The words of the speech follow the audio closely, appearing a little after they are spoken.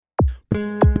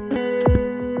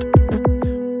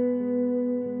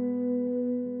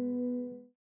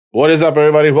What is up,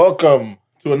 everybody? Welcome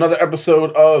to another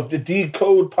episode of the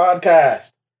Decode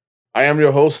Podcast. I am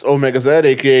your host, Omega Z,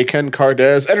 aka Ken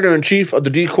Cardez, editor-in-chief of the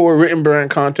Decode written brand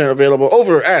content available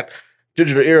over at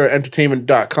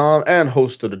digitaleraentertainment.com and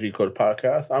host of the Decode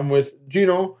Podcast. I'm with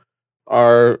Gino,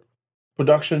 our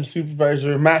production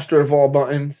supervisor, master of all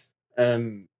buttons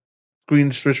and screen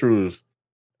switcheroos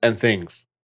and things.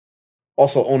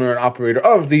 Also owner and operator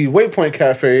of the Waypoint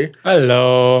Cafe.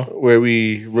 Hello. Where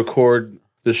we record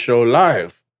the show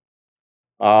live.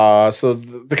 So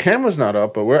the camera's not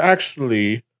up, but we're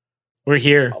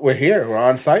here. We're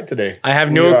on site today. I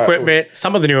have new equipment,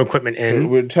 some of the new equipment in.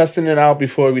 We're testing it out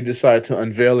before we decide to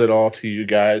unveil it all to you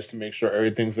guys to make sure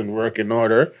everything's in working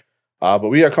order. But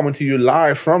we are coming to you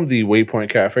live from the Waypoint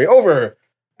Cafe over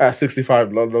at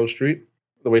 65 Ludlow Street.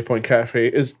 The Waypoint Cafe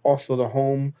is also the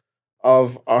home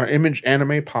of our Image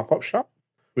Anime pop-up shop,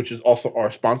 which is also our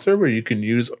sponsor, where you can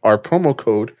use our promo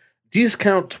code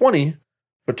DISCOUNT20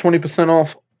 for 20%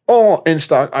 off all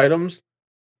in-stock items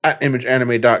at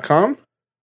imageanime.com.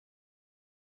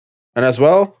 And as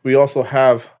well, we also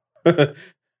have...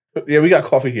 we got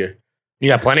coffee here. You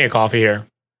got plenty of coffee here.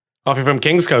 Coffee from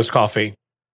King's Coast Coffee.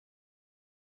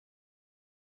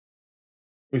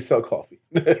 We sell coffee.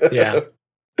 Yeah.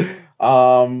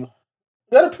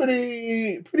 We got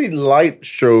a pretty light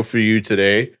show for you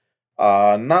today.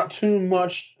 Not too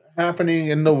much happening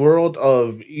in the world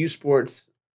of esports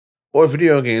or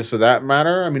video games for that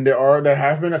matter. I mean, there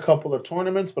have been a couple of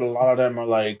tournaments, but a lot of them are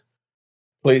like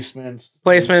placements,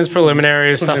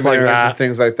 preliminaries, stuff like that, and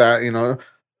things like that. You know,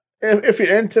 if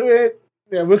you're into it,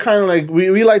 yeah, we're kind of like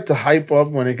we like to hype up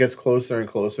when it gets closer and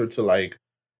closer to like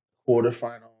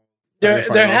quarterfinal.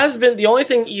 There has been the only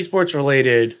thing esports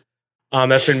related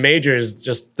that's been major is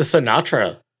just the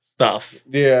Sinatra stuff.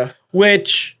 Yeah,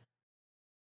 which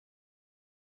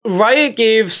Riot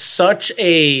gave such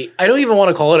a, I don't even want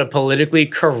to call it a politically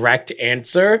correct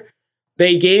answer.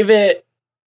 They gave it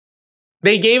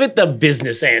the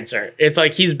business answer. It's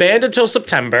like he's banned until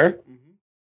September.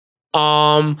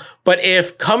 But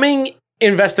if coming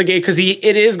investigate, because it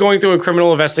is going through a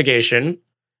criminal investigation,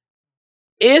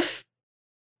 if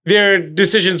there are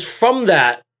decisions from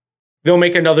that, they'll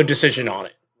make another decision on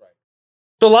it.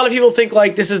 So a lot of people think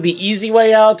like this is the easy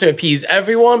way out to appease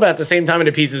everyone, but at the same time it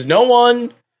appeases no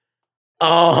one.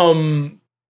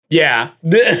 Yeah.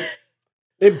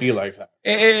 It'd be like that.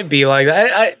 It'd be like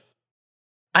that.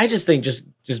 I just think just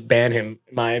ban him,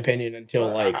 in my opinion, until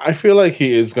like I feel like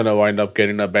he is gonna wind up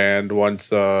getting a ban once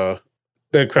the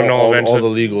criminal all events the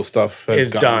legal stuff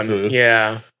is done. Through.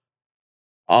 Yeah.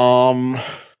 I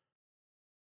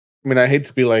mean, I hate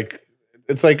to be like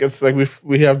it's like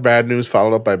we have bad news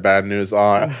followed up by bad news.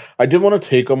 I did want to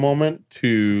take a moment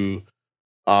to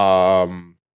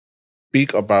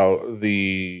speak about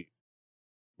the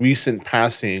recent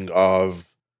passing of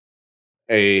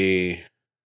this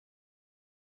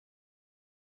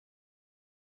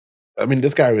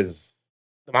guy was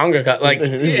the mangaka. Like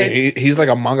he's like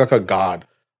a mangaka god.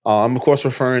 I'm of course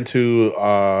referring to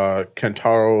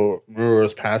Kentaro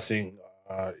Miura's passing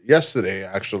yesterday.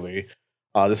 Actually,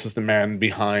 this was the man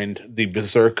behind the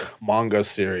Berserk manga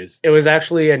series. It was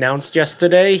actually announced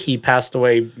yesterday. He passed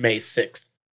away May 6th.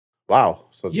 Wow.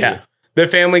 So yeah. The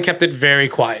family kept it very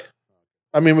quiet.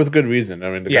 I mean, with good reason. I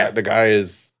mean, the guy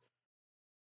is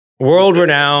world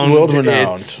renowned.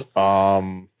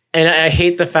 And I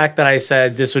hate the fact that I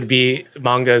said this would be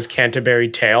manga's Canterbury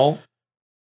Tale.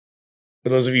 For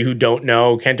those of you who don't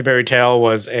know, Canterbury Tale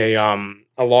was a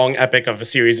long epic of a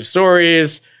series of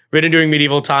stories written during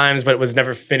medieval times, but it was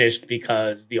never finished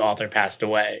because the author passed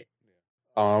away.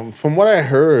 From what I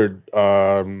heard,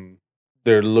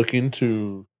 they're looking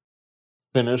to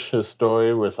finish his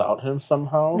story without him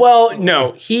somehow? Well,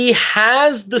 no. He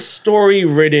has the story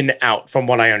written out, from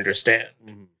what I understand.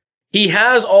 Mm-hmm. He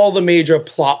has all the major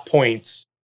plot points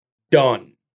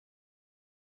done.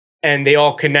 And they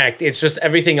all connect. It's just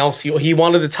everything else. He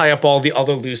wanted to tie up all the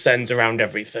other loose ends around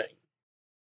everything.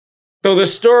 So the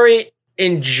story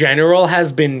in general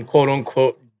has been, quote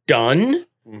unquote, done.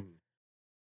 Mm-hmm.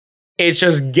 It's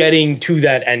just getting to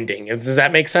that ending. Does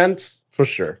that make sense? For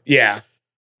sure. Yeah.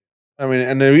 I mean,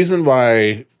 and the reason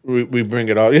why we bring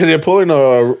it up, they're pulling a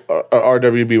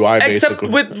RWBY basically.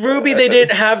 Except with Ruby, they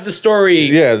didn't have the story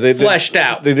fleshed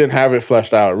out. They didn't have it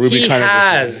fleshed out. Ruby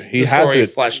has it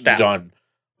fleshed out. Done.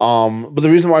 But the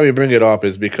reason why we bring it up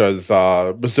is because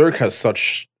Berserk has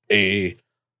such a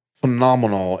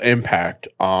phenomenal impact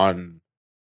on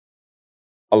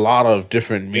a lot of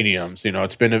different mediums.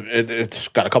 It's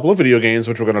got a couple of video games,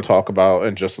 which we're going to talk about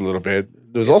in just a little bit.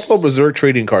 There's also a Berserk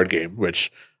trading card game,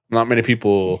 which not many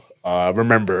people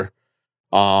remember.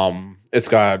 It's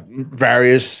got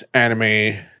various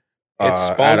anime It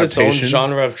spawned its own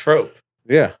genre of trope.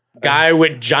 Yeah. Guy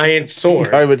with giant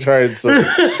sword. Guy with giant sword.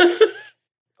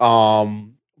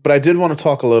 But I did want to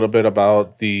talk a little bit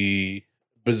about the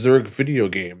Berserk video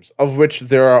games, of which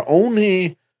there are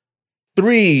only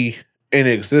 3 in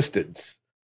existence.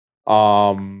 2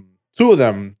 of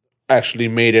them actually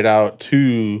made it out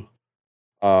to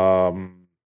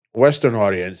Western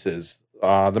audiences.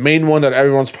 The main one that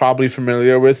everyone's probably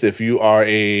familiar with, if you are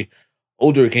a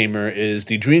older gamer, is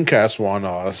the Dreamcast one,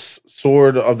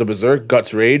 Sword of the Berserk,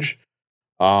 Guts Rage,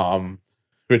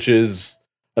 which is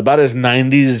about as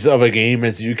 90s of a game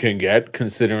as you can get,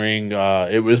 considering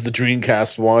it was the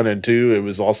Dreamcast 1 and 2. It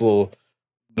was also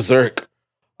Berserk.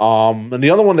 And the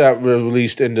other one that was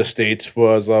released in the States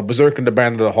was Berserk and the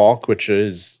Band of the Hawk, which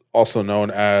is also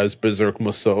known as Berserk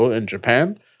Musou in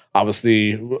Japan.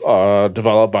 Obviously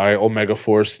developed by Omega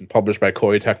Force and published by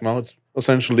Koei Tecmo. It's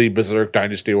essentially Berserk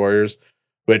Dynasty Warriors,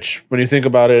 which, when you think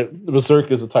about it,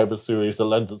 Berserk is a type of series that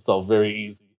lends itself very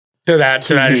easy to that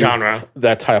genre.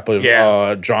 That type of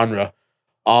genre.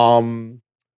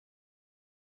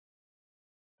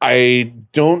 I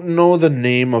don't know the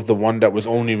name of the one that was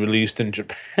only released in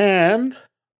Japan.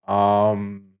 But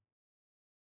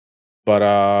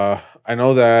I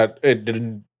know that it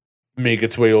didn't make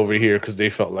its way over here because they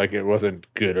felt like it wasn't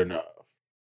good enough.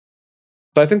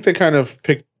 So I think they kind of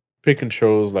pick and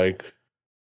chose like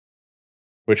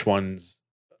which ones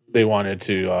they wanted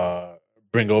to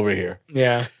bring over here.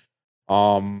 Yeah.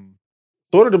 Sword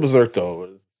of the Berserk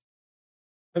though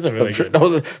that's a really good.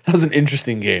 That was an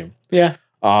interesting game. Yeah.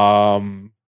 I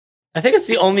think it's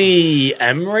the only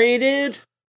M-rated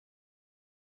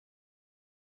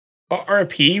or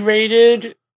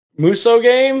RP-rated Musou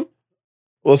game.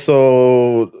 Well,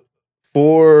 so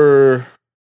for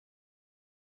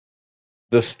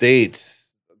the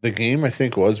States, the game I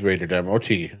think was rated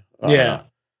MOT. Yeah.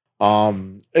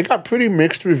 It got pretty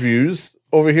mixed reviews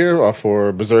over here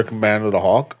for Berserk and Band of the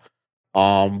Hawk.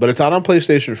 But it's out on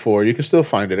PlayStation 4. You can still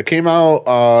find it. It came out.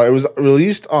 It was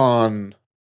released on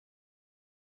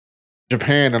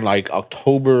Japan in like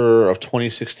October of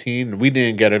 2016. We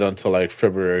didn't get it until like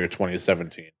February of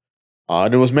 2017.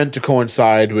 And it was meant to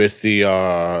coincide with the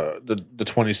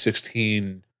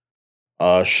 2016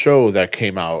 show that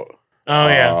came out. Oh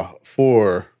yeah,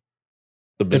 for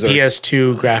the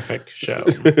PS2 graphic show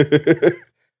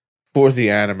for the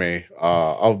anime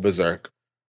of Berserk.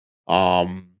 But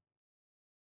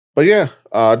yeah,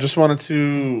 just wanted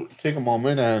to take a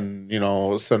moment and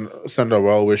send our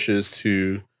well wishes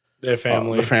to their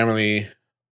family, the family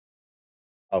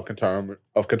of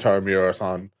Kentaro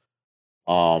Miura-san.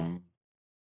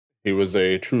 He was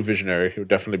a true visionary. He would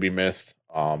definitely be missed.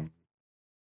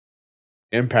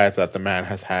 Impact that the man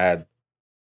has had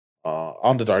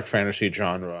on the dark fantasy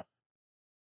genre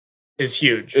is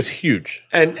huge. It's huge.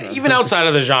 And even outside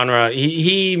of the genre,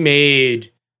 he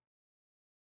made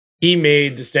the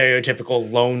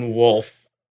stereotypical lone wolf.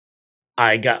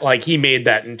 He made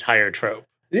that entire trope.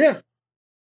 Yeah.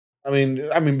 I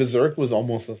mean, Berserk was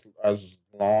almost as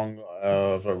long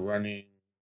of a running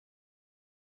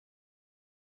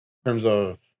in terms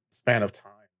of span of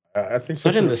time. I think so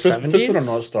in the 70s. Fist of the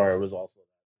North Star was also.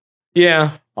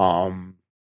 Yeah.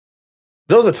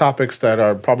 Those are topics that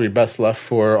are probably best left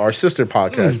for our sister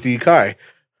podcast, D Kai,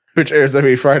 which airs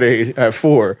every Friday at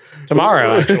 4.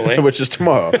 Tomorrow, actually. Which is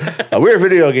tomorrow. We're a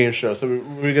video game show, so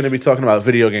we're going to be talking about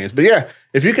video games. But yeah,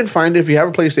 if you can find it, if you have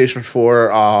a PlayStation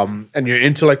 4 and you're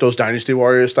into like those Dynasty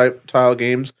Warriors style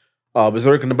games,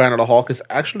 Berserk and the Band of the Hawk is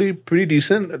actually pretty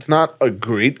decent. It's not a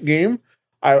great game.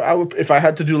 I would, if I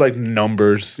had to do like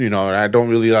numbers, and I don't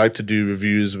really like to do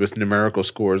reviews with numerical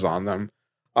scores on them.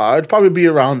 It'd probably be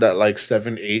around that like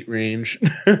 7-8 range.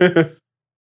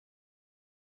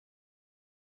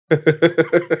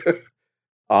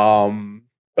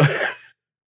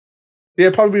 Yeah,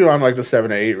 probably be around like the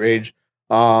 7 or 8 range.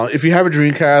 If you have a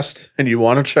Dreamcast and you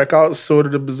want to check out Sword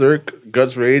of the Berserk,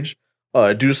 Guts Rage,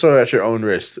 do so at your own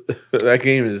risk. That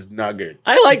game is not good.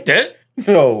 I liked it.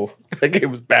 No, that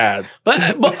game was bad.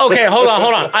 But okay, hold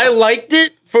on. I liked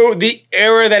it for the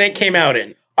era that it came out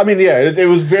in. I mean, yeah, it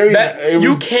was very.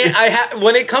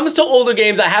 When it comes to older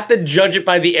games, I have to judge it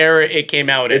by the era it came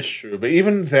out in. It's true, but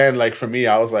even then, like for me,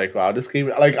 I was like, wow, this game.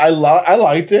 Like I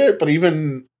liked it, but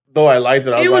even though I liked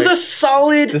it, it was a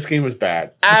solid. This game was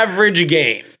bad. Average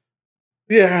game.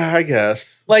 Yeah, I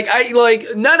guess.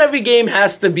 Not every game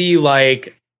has to be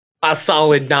like a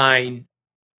solid 9.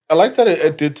 I like that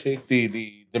it did take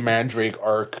the the Mandrake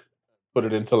arc, put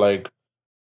it into like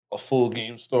a full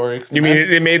game story. You mean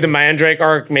it made the Mandrake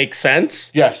arc make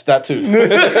sense? Yes, that too.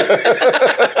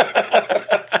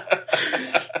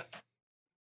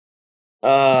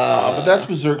 But that's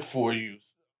Berserk for you.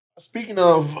 Speaking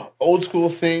of old school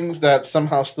things that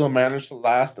somehow still manage to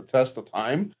last the test of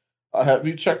time, have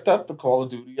you checked out the Call of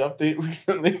Duty update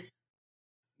recently?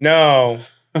 No.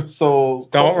 So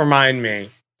don't remind me.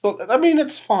 So I mean,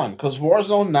 it's fun because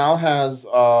Warzone now has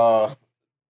John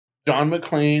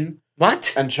McClane,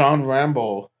 what, and John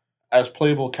Rambo as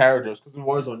playable characters. Because in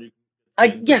Warzone, you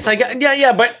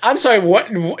but I'm sorry.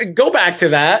 What? Go back to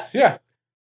that. Yeah.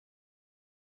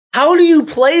 How do you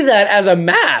play that as a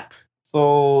map?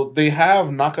 So they have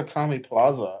Nakatomi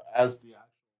Plaza as the.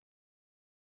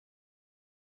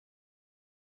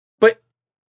 But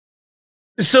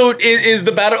so is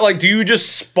the battle like? Do you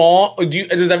just spawn?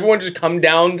 Does everyone just come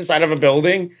down the side of a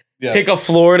building, pick a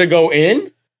floor to go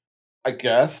in? I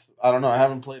guess I don't know. I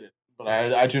haven't played it, but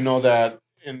I do know that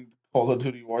in Call of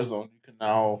Duty Warzone, you can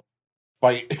now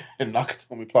fight in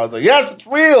Nakatomi Plaza. Yes, it's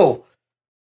real.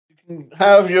 You can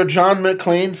have your John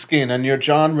McClane skin and your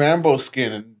John Rambo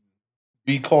skin and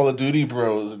be Call of Duty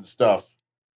bros and stuff.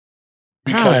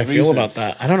 I don't know how I feel about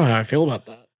that. I don't know how I feel about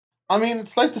that. I mean,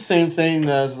 it's like the same thing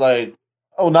as like,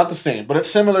 oh, not the same, but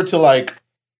it's similar to like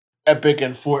Epic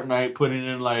and Fortnite putting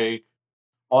in like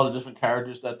all the different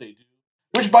characters that they do.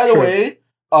 Which, by the way,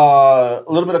 a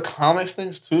little bit of comics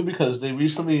things too, because they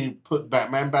recently put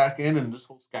Batman back in and this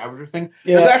whole scavenger thing.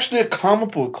 Yeah. There's actually a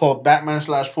comic book called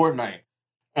Batman/Fortnite.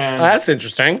 And that's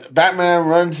interesting.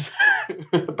 Batman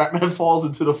falls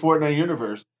into the Fortnite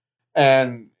universe,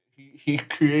 and he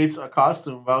creates a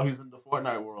costume while he's in the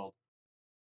Fortnite world.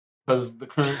 Because the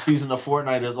current season of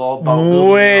Fortnite is all about building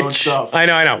your own stuff. I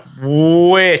know.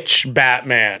 Which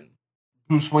Batman?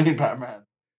 Bruce Wayne Batman.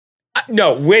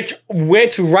 No, which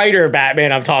writer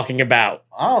Batman I'm talking about?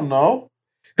 I don't know.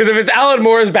 Because if it's Alan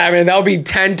Moore's Batman, that would be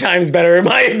 10 times better in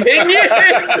my opinion.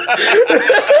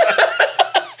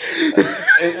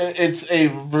 It's a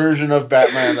version of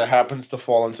Batman that happens to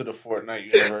fall into the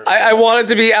Fortnite universe. I want it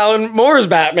to be Alan Moore's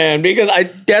Batman because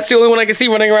that's the only one I can see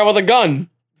running around with a gun.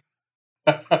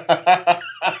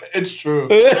 It's true.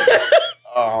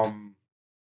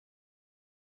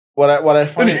 What I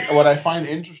find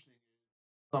interesting,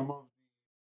 some of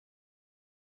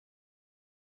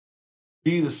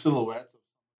the silhouettes of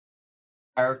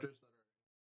characters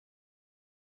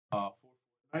that are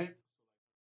Fortnite.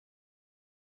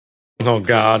 Oh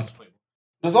God!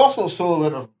 There's also a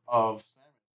silhouette of Samus.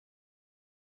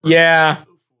 Yeah.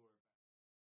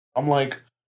 I'm like,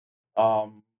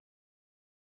 gonna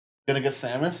get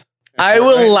Samus. I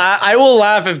will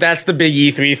laugh if that's the big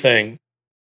E3 thing.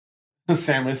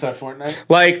 Samus at Fortnite.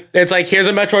 Like it's like here's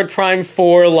a Metroid Prime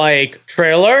 4 like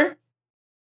trailer,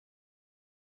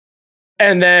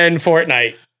 and then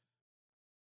Fortnite.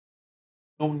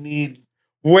 Don't need.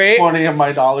 20 of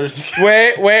my dollars.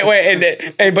 wait,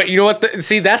 and but you know what?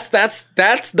 See, that's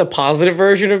the positive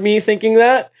version of me thinking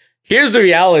that. Here's the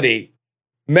reality: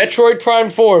 Metroid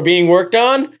Prime 4 being worked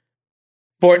on,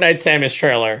 Fortnite Samus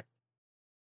trailer.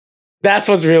 That's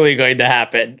what's really going to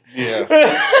happen. Yeah.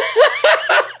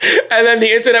 And then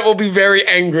the internet will be very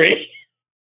angry.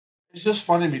 It's just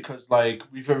funny because like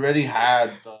we've already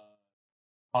had the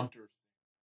Hunter.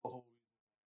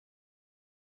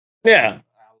 Yeah.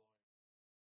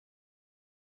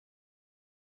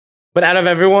 But out of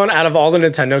all the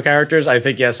Nintendo characters, I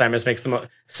think, Samus makes the most.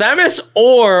 Samus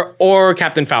or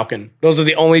Captain Falcon. Those are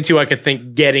the only two I could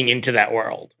think getting into that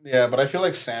world. Yeah, but I feel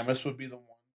like Samus would be the one.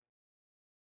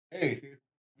 Hey,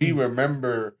 we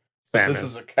remember Samus. This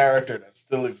is a character that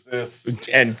still exists.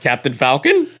 And Captain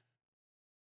Falcon?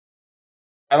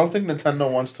 I don't think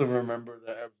Nintendo wants to remember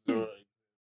that.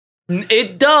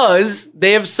 It does.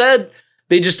 They have said...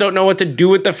 They just don't know what to do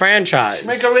with the franchise. Just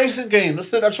make a racing game.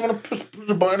 That's it. I just want to push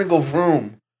a button and go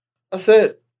vroom. That's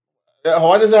it.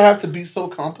 Why does it have to be so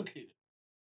complicated?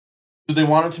 Do they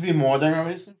want it to be more than a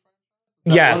racing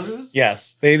franchise?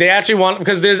 Yes. They actually want...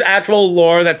 Because there's actual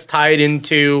lore that's tied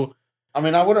into... I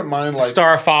mean, I wouldn't mind like...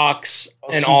 Star Fox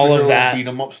and all of that.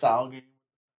 Beat-em-up style game.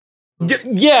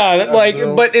 Yeah,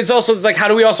 but it's like, how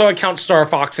do we also account Star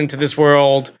Fox into this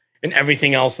world... and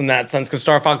everything else in that sense, because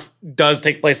Star Fox does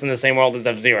take place in the same world as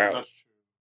F-Zero.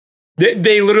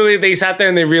 They literally sat there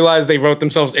and they realized they wrote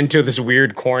themselves into this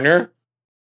weird corner.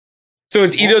 So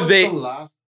it's either they...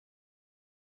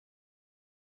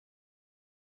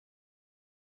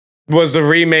 The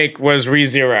remake was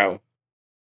ReZero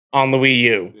on the Wii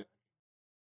U.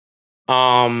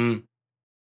 Yeah.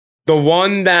 The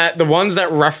ones that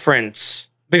reference...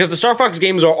 Because the Star Fox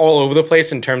games are all over the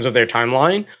place in terms of their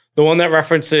timeline. The one that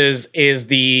references is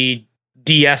the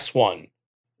DS one,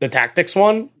 the tactics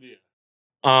one. Yeah.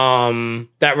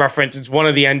 That references one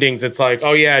of the endings. It's like,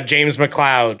 oh yeah, James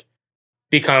McLeod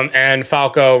and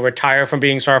Falco retire from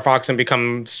being Star Fox and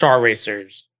become Star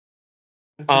Racers.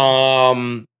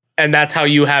 And that's how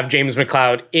you have James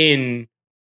McLeod in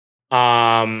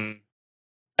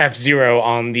F-Zero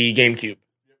on the GameCube.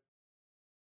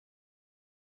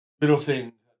 Little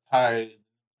thing tied.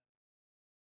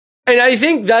 And I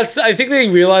think they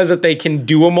realize that they can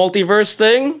do a multiverse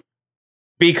thing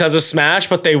because of Smash,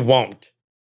 but they won't.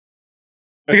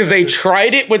 Because they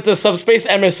tried it with the Subspace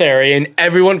Emissary and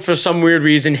everyone for some weird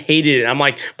reason hated it. I'm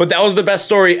like, but that was the best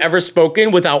story ever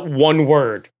spoken without one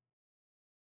word.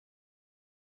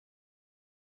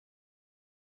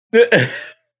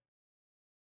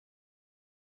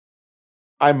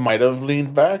 I might have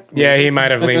leaned back. Yeah, he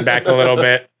might have leaned back a little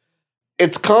bit.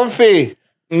 It's comfy.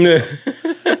 I'm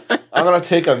gonna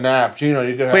take a nap. Gino,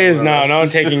 you can have Please, no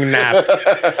taking naps.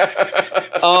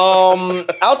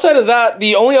 Outside of that,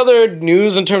 the only other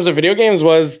news in terms of video games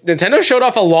was Nintendo showed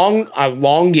off a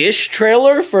longish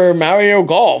trailer for Mario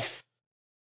Golf.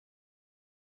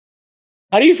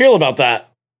 How do you feel about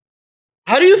that?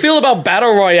 How do you feel about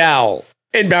Battle Royale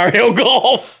in Mario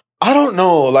Golf? I don't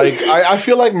know. Like, I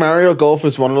feel like Mario Golf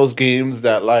is one of those games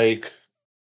that, like,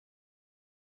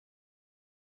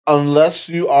 unless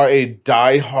you are a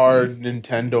diehard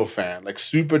Nintendo fan, like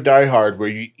super diehard, where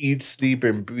you eat, sleep,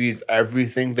 and breathe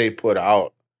everything they put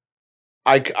out,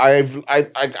 I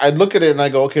look at it and I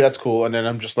go, okay, that's cool, and then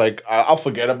I'm just like, I'll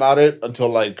forget about it until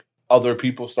like other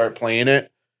people start playing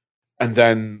it, and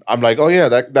then I'm like, oh yeah,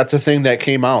 that's a thing that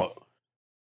came out.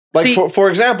 Like for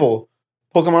example,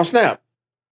 Pokemon Snap.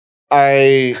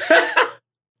 I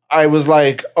was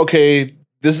like, okay,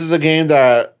 this is a game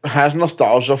that has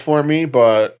nostalgia for me,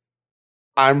 but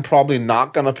I'm probably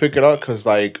not gonna pick it up because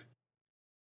like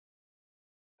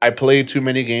I play too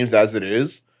many games as it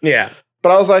is. Yeah.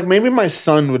 But I was like, maybe my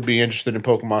son would be interested in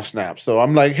Pokemon Snap. So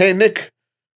I'm like, hey Nick,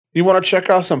 you want to check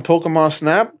out some Pokemon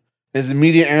Snap? His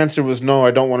immediate answer was no,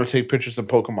 I don't want to take pictures of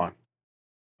Pokemon.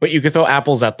 But you could throw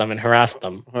apples at them and harass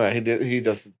them. Yeah, he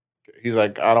does. He's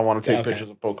like, I don't want to take pictures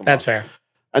of Pokemon. That's fair.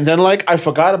 And then like I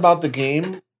forgot about the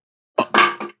game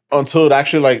until it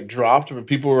actually like dropped and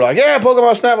people were like, yeah,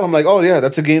 Pokemon Snap. And I'm like, oh yeah,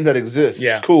 that's a game that exists.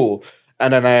 Yeah. Cool.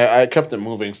 And then I kept it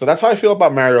moving. So that's how I feel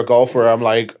about Mario Golf, where I'm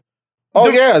like, oh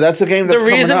yeah, that's a game that's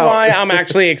coming out. The reason why I'm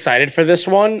actually excited for this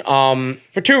one,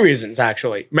 for two reasons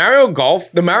actually. Mario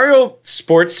Golf, the Mario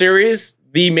Sports series,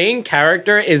 the main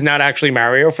character is not actually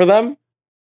Mario for them.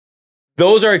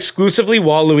 Those are exclusively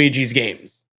Waluigi's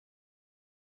games.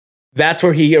 That's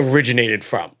where he originated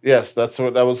from. Yes, that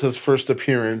was his first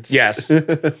appearance. Yes. So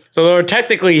they were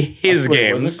technically his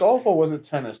games. Was it golf or was it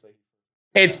tennis?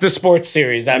 It's the sports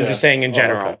series. I'm just saying in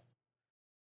general. Okay.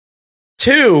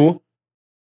 Two,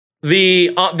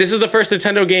 this is the first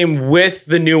Nintendo game with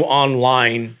the new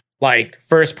online, like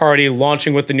first party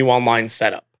launching with the new online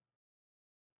setup,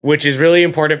 which is really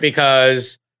important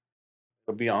because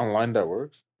it'll be online that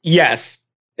works. Yes,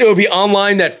 it will be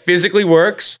online that physically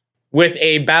works. With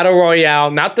a battle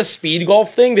royale, not the speed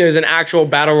golf thing. There's an actual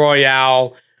battle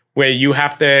royale where you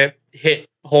have to hit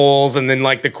holes and then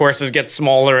like the courses get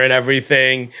smaller and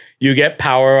everything. You get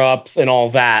power-ups and all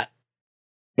that.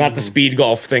 Not the speed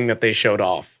golf thing that they showed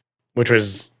off, which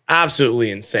was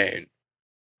absolutely insane.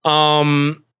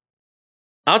 Outside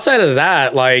of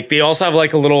that, like they also have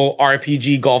like a little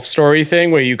RPG golf story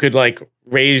thing where you could like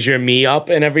raise your Mii up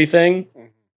and everything.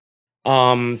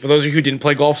 For those of you who didn't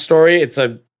play Golf Story, it's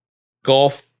a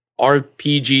golf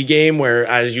RPG game where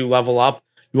as you level up,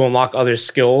 you unlock other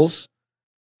skills.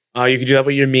 You can do that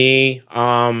with your Mii.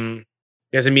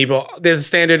 There's amiibo. There's a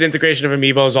standard integration of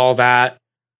amiibos, all that.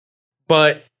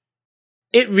 But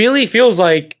it really feels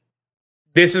like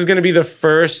this is going to be the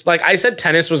first. Like I said,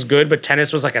 tennis was good, but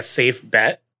tennis was like a safe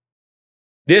bet.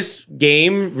 This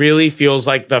game really feels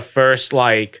like the first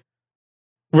like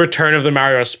return of the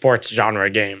Mario sports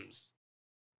genre games.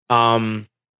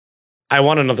 I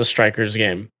want another Strikers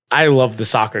game. I love the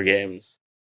soccer games.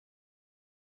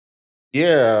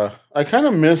 Yeah, I kind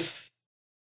of miss...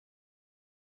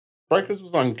 Strikers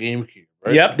was on GameCube,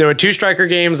 right? Yep, there were 2 Striker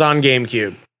games on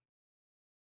GameCube.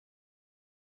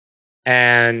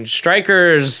 And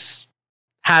Strikers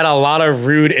had a lot of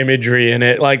rude imagery in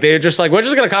it. Like, they were just like, we're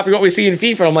just going to copy what we see in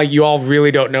FIFA. I'm like, you all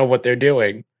really don't know what they're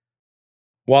doing.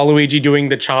 Waluigi doing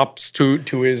the chops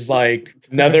to his, like...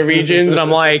 nether regions, and I'm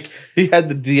like, he had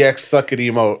the DX suck it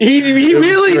emote. He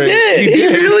really did. He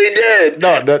really did.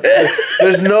 No,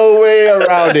 there's no way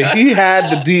around it. He had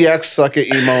the DX suck it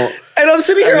emote, and I'm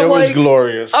sitting here. I'm like,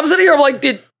 glorious. I'm sitting here. I'm like,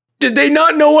 did Did they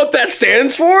not know what that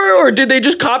stands for? Or did they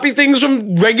just copy things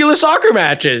from regular soccer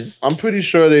matches? I'm pretty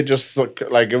sure they just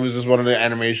like it was just one of the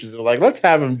animations. They're like, let's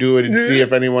have him do it and see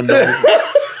if anyone knows.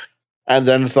 And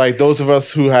then it's like those of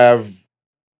us who have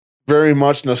very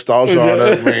much nostalgia on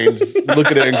our brains look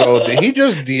at it and go, did he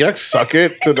just DX suck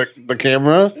it to the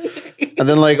camera? And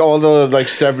then like all the like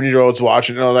 7-year-olds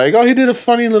watching are like, oh, he did a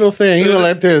funny little thing. He went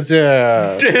like this,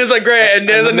 yeah. It's like great. And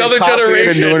there's another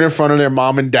generation doing it in front of their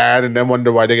mom and dad and then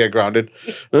wonder why they get grounded.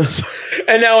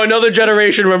 And now another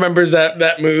generation remembers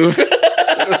that move.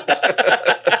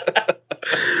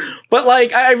 But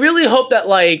like I really hope that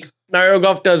like Mario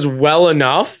Golf does well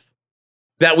enough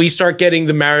that we start getting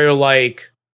the Mario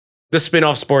like the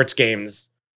spin-off sports games.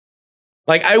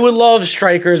 Like, I would love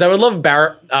Strikers. I would love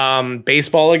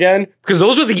baseball again, because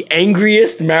those were the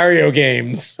angriest Mario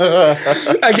games. Like,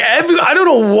 I don't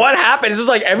know what happened. It's just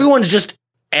like everyone's just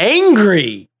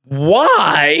angry.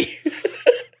 Why?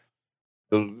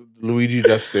 The Luigi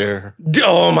death stare.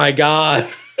 Oh my god.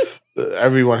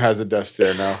 Everyone has a death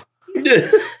stare now.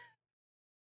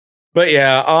 But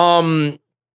yeah,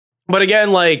 but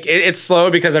again, like it's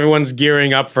slow because everyone's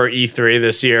gearing up for E3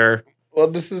 this year.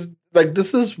 Well, this is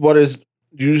what is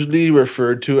usually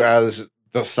referred to as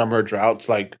the summer droughts.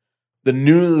 Like the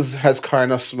news has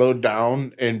kind of slowed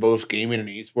down in both gaming and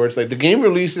esports. Like the game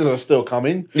releases are still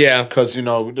coming. Yeah. Because,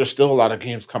 there's still a lot of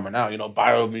games coming out.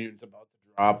 Biomutant's about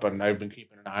to drop and I've been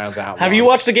keeping an eye on that. Have you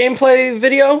watched the gameplay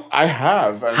video? I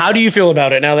have. How do you feel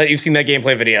about it now that you've seen that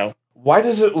gameplay video? Why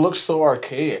does it look so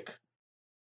archaic?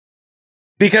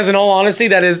 Because in all honesty,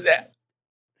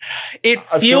 it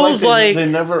feels like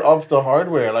they never upped the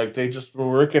hardware. Like they just were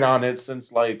working on it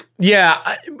since like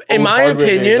in my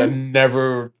opinion,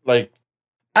 never like.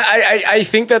 I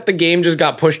think that the game just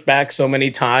got pushed back so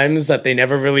many times that they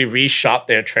never really reshot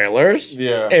their trailers.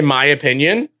 Yeah, in my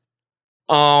opinion.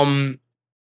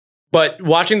 But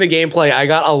watching the gameplay, I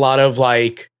got a lot of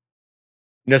like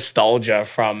nostalgia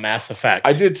from Mass Effect.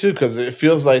 I did too, because it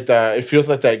feels like that. It feels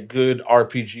like that good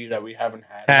RPG that we haven't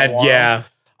had. In a while. Yeah.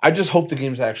 I just hope the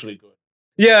game's actually good.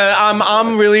 Yeah,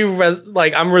 I'm really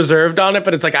I'm reserved on it,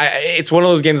 but it's like it's one of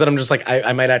those games that I'm just like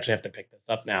I might actually have to pick this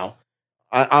up now.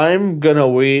 I'm gonna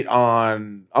wait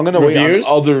on other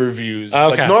reviews. Okay.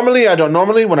 Like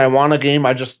normally when I want a game,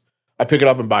 I pick it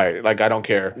up and buy it. Like I don't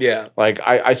care. Yeah. Like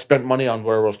I spent money on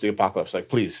Werewolf the Apocalypse. Like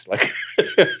please. Like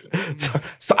so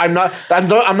I'm not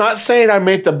saying I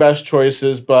make the best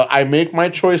choices, but I make my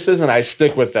choices and I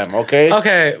stick with them, okay?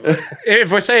 Okay.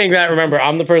 If we're saying that, remember,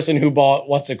 I'm the person who bought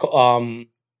what's it called?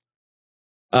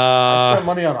 I spent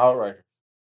money on Outrider.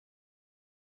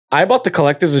 I bought the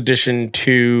collector's edition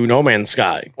to No Man's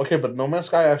Sky. Okay, but No Man's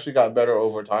Sky actually got better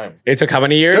over time. It took how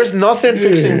many years? There's nothing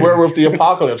fixing Werewolf the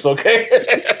Apocalypse, okay?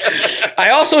 I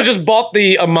also just bought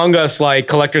the Among Us like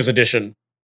collector's edition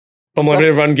from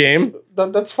Limited Run Game.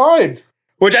 That's fine.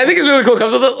 Which I think is really cool. It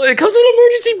comes with an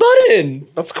emergency button.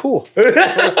 That's cool.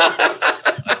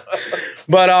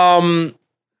 But I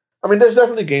mean, there's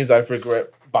definitely games I regret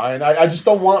buying. I just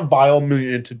don't want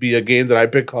Biomutant to be a game that I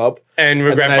pick up and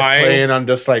regret buying. Play and I'm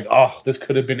just like, oh, this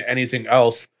could have been anything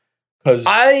else. Because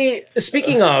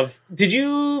speaking of, did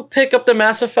you pick up the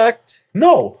Mass Effect?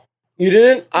 No, you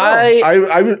didn't.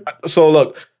 No.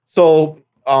 So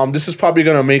this is probably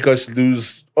gonna make us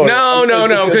lose. No,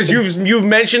 because you've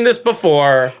mentioned this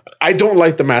before. I don't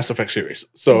like the Mass Effect series,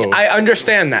 so I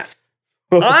understand that.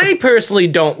 I personally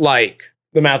don't like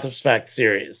the Mass Effect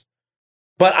series,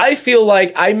 but I feel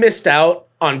like I missed out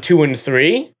on 2 and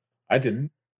 3. I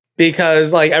didn't,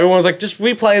 because like everyone's like just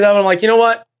replay them. I'm like, you know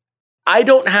what? I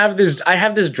don't have this. I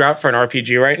have this drought for an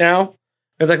RPG right now.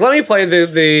 It's like let me play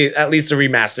the at least the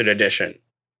remastered edition.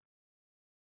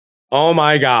 Oh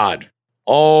my god.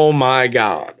 Oh my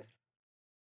god.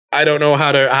 I don't know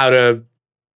how to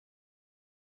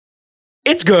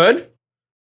It's good.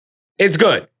 It's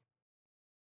good.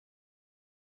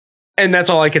 And that's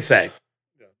all I could say.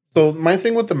 So my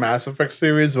thing with the Mass Effect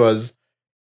series was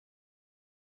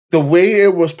the way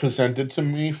it was presented to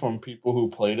me from people who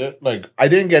played it. Like I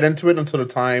didn't get into it until the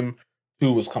time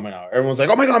 2 was coming out. Everyone's like,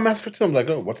 "Oh my god, Mass Effect 2." I'm like,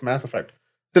 "Oh, what's Mass Effect?"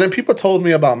 So then people told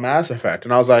me about Mass Effect,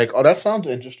 and I was like, "Oh, that sounds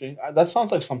interesting. That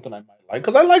sounds like something I might like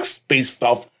because I like space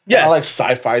stuff. Yes, I like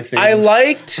sci-fi things. I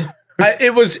liked.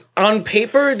 It was on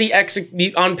paper.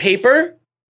 On paper,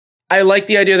 I like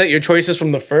the idea that your choices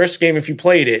from the first game, if you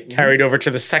played it, carried over to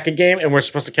the second game, and we're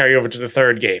supposed to carry over to the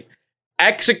third game.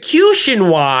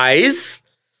 Execution-wise,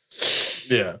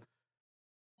 yeah,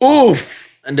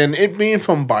 oof. And then it being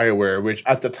from BioWare, which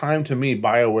at the time to me,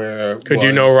 BioWare could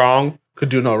do no wrong. Could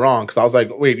do no wrong because I was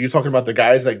like, wait, you're talking about the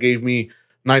guys that gave me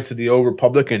Knights of the Old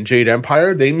Republic and Jade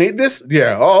Empire. They made this?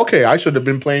 Yeah. Oh, okay. I should have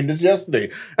been playing this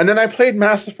yesterday. And then I played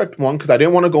Mass Effect 1 because I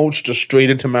didn't want to go just straight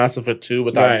into Mass Effect 2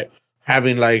 without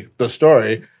having like the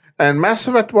story. And Mass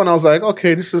Effect 1, I was like,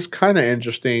 okay, this is kind of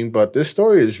interesting, but this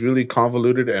story is really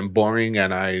convoluted and boring,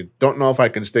 and I don't know if I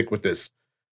can stick with this.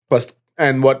 Plus,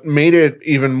 and what made it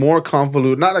even more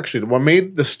convoluted, not actually, what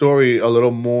made the story a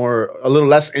little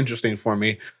less interesting for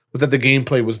me was that the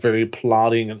gameplay was very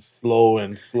plodding and slow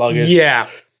and sluggish. Yeah.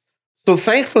 So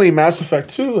thankfully, Mass Effect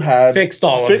 2 had fixed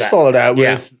all of that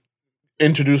with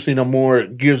introducing a more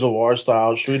Gears of War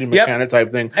style shooting mechanic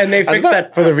type thing. And they fixed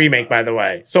that for the remake, by the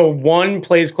way. So 1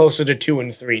 plays closer to 2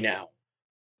 and 3 now.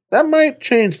 That might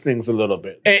change things a little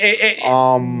bit.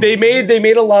 They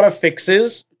made a lot of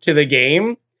fixes to the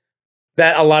game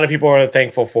that a lot of people are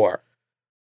thankful for.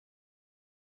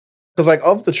 Because, like,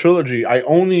 of the trilogy, I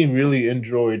only really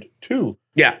enjoyed 2.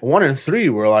 Yeah. 1 and 3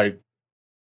 were, like...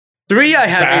 3, I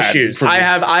have issues. I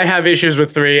have issues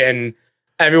with 3, and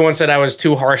everyone said I was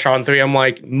too harsh on 3. I'm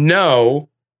like, no.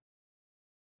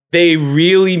 They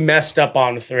really messed up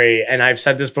on 3, and I've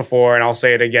said this before, and I'll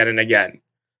say it again and again.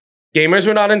 Gamers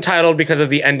were not entitled because of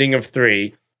the ending of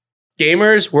 3.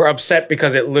 Gamers were upset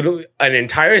because an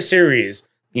entire series...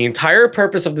 The entire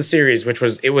purpose of the series, which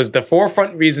was the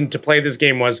forefront reason to play this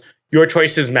game, was your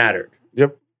choices mattered.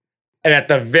 Yep. And at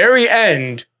the very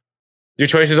end, your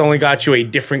choices only got you a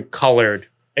different colored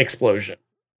explosion.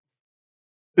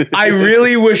 I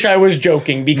really wish I was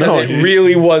joking because it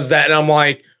really was that. And I'm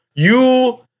like,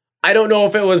 I don't know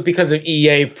if it was because of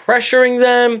EA pressuring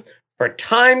them for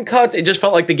time cuts. It just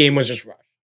felt like the game was just rushed.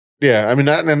 Yeah, I mean,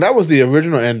 that was the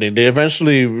original ending. They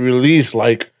eventually released,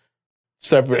 like,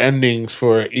 separate endings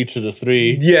for each of the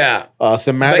 3. Yeah.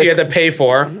 That you had to pay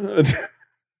for.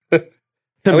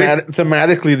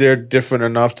 Thematically, they're different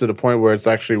enough to the point where it's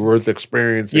actually worth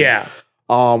experiencing. Yeah.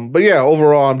 But yeah,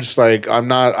 overall, I'm just like,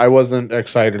 I wasn't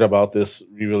excited about this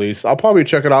re-release. I'll probably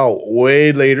check it out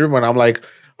way later when I'm like,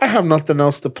 I have nothing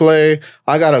else to play.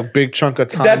 I got a big chunk of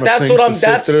time That's what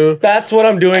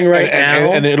I'm doing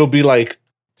now. And it'll be like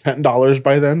 $10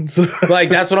 by then. Like,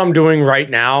 that's what I'm doing right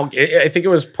now. I think it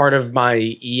was part of my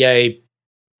EA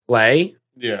Play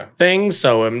thing.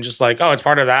 So I'm just like, oh, it's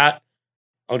part of that.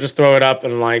 I'll just throw it up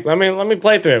and like, let me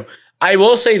play through. I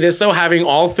will say this though, having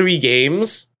all 3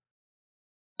 games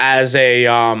as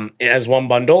one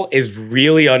bundle is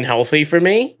really unhealthy for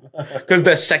me. Because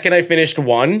the second I finished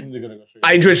 1,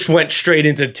 I just went straight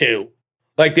into 2.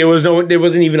 Like there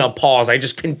wasn't even a pause. I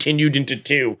just continued into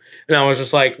 2. And I was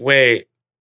just like, wait.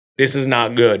 This is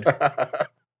not good.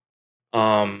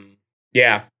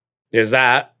 Yeah, there's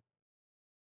that.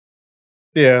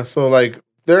 Yeah, so like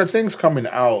there are things coming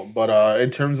out, but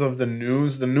in terms of the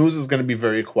news is going to be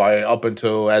very quiet up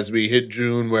until as we hit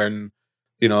June, when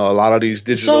a lot of these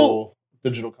digital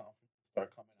conferences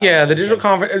start coming out. Yeah, the digital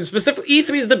conference, specifically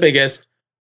E3 is the biggest.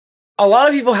 A lot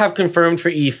of people have confirmed for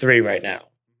E3 right now.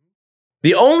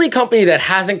 The only company that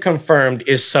hasn't confirmed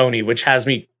is Sony, which has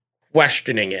me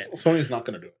questioning it. Sony's not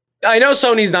going to do it. I know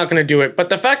Sony's not going to do it, but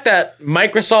the fact that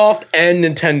Microsoft and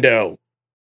Nintendo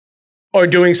are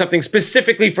doing something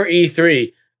specifically for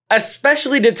E3,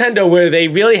 especially Nintendo, where they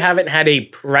really haven't had a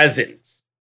presence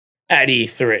at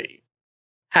E3,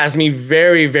 has me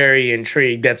very, very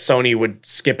intrigued that Sony would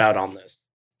skip out on this.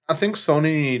 I think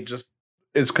Sony just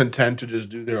is content to just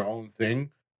do their own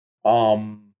thing.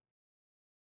 Microsoft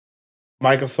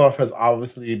has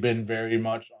obviously been very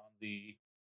much on the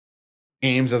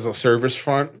games as a service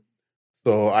front.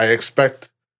 So I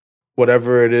expect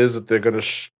whatever it is that they're going to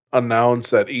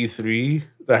announce at E3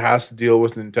 that has to deal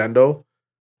with Nintendo.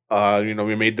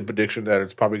 We made the prediction that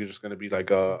it's probably just going to be like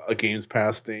a Games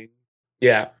Pass thing.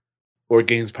 Yeah. Or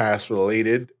Games Pass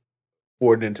related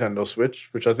for Nintendo Switch,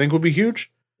 which I think would be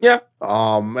huge. Yeah.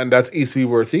 And that's E3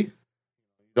 worthy.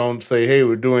 Don't say, hey,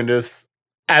 we're doing this.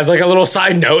 As like a little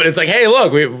side note, it's like, hey,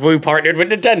 look, we partnered with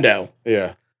Nintendo.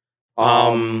 Yeah.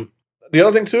 The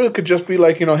other thing, too, it could just be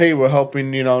like, hey, we're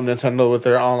helping, Nintendo with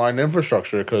their online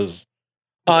infrastructure because...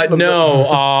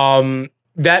 No.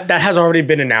 That has already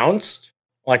been announced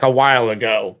like a while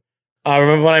ago.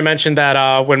 Remember when I mentioned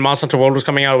that when Monster Hunter World was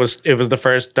coming out, it was the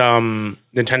first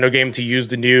Nintendo game to use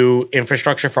the new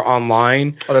infrastructure for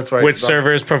online. Oh, that's right. With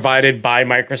servers provided by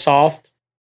Microsoft.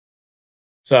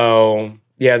 So,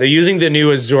 yeah, they're using the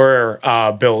new Azure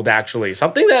build, actually.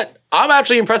 Something that I'm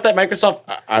actually impressed that Microsoft...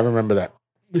 I remember that.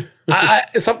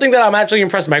 Something that I'm actually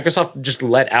impressed Microsoft just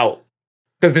let out.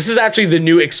 Because this is actually the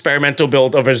new experimental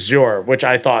build of Azure, which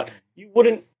I thought you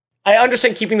wouldn't... I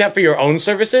understand keeping that for your own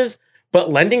services, but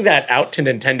lending that out to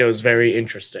Nintendo is very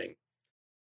interesting.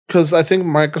 Because I think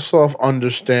Microsoft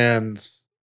understands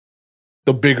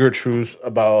the bigger truth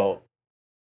about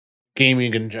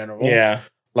gaming in general. Yeah.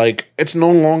 Like, it's no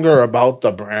longer about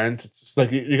the brand. It's just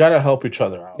like you got to help each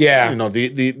other out. Yeah. You know,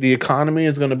 the economy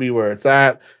is going to be where it's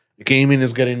at. Gaming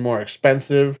is getting more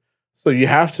expensive. So you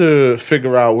have to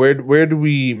figure out where do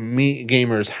we meet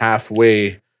gamers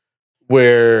halfway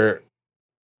where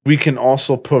we can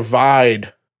also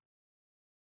provide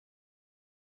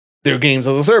their games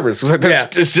as a service. It's, like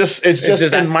it's just in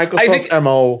Microsoft's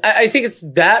MO. I think it's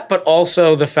that, but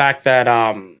also the fact that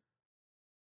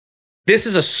this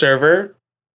is a server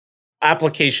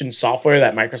application software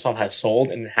that Microsoft has sold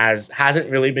and hasn't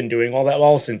really been doing all that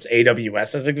well since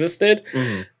AWS has existed.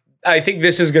 Mm-hmm. I think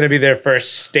this is going to be their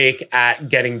first stake at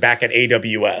getting back at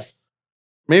AWS.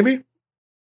 Maybe.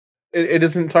 It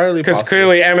is entirely possible. Because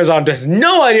clearly Amazon has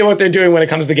no idea what they're doing when it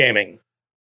comes to gaming.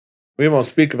 We won't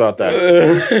speak about that.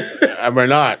 And we're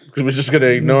not, because we're just going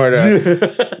to ignore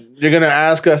that. You're going to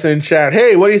ask us in chat,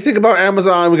 hey, what do you think about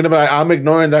Amazon? We're going to be like, I'm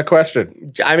ignoring that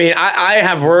question. I mean, I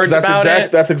have words about it.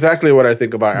 That's exactly what I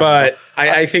think about Amazon. But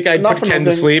I think I'd put Ken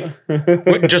to sleep.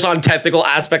 Just on technical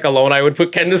aspect alone, I would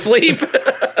put Ken to sleep.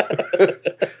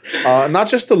 Not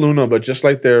just the Luna, but just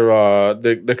like their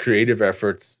the creative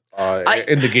efforts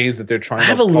in the games that they're trying to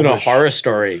publish. I have a Luna horror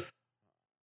story.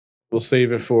 We'll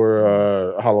save it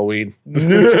for Halloween.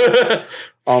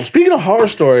 Speaking of horror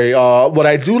story, what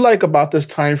I do like about this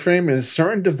time frame is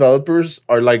certain developers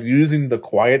are like using the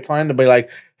quiet time to be like,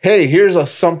 hey, here's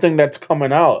something that's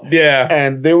coming out. Yeah.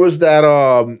 And there was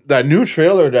that new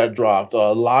trailer that dropped,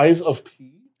 Lies of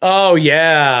P. Oh,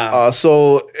 yeah.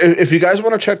 So if you guys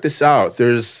want to check this out,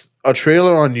 there's a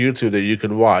trailer on YouTube that you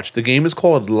can watch. The game is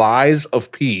called Lies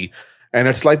of P, and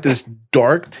it's like this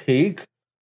dark take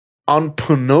on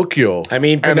Pinocchio. I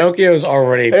mean, Pinocchio's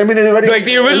already... like,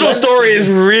 the original story is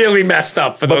really messed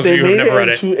up for those of you who've never read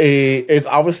it. It's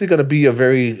obviously going to be a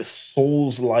very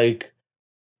Souls-like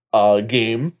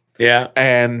game. Yeah.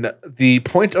 And the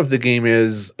point of the game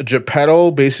is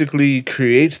Geppetto basically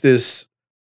creates this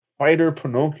fighter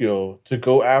Pinocchio to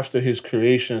go after his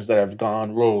creations that have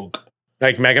gone rogue.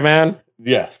 Like Mega Man?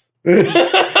 Yes.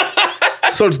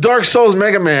 So it's Dark Souls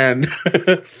Mega Man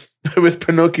with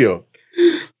Pinocchio.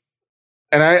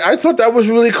 And I thought that was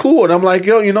really cool. And I'm like,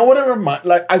 yo, you know what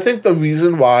I think the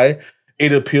reason why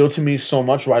it appealed to me so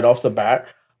much right off the bat,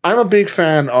 I'm a big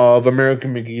fan of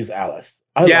American McGee's Alice.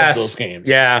 I love those games.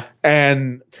 Yeah.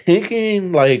 And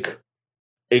taking like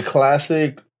a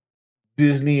classic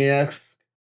Disney-esque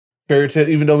fairy tale,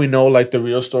 even though we know like the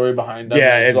real story behind them.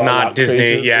 Yeah, it's not Disney.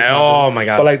 Crazier. Yeah. Oh my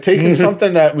God. But like taking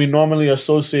something that we normally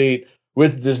associate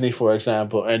with Disney, for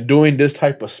example, and doing this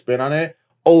type of spin on it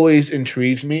always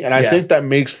intrigues me. And I think that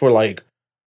makes for like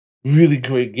really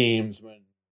great games, man.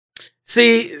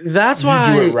 See, that's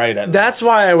why do it right that's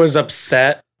why I was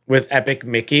upset with Epic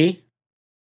Mickey.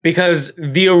 Because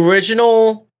the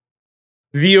original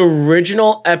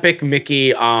Epic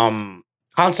Mickey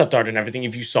concept art and everything,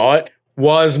 if you saw it,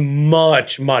 was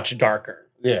much, much darker.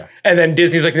 Yeah. And then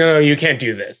Disney's like, no, you can't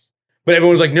do this. But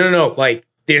everyone's like, no, like,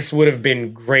 this would have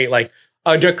been great. Like,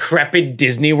 a decrepit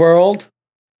Disney World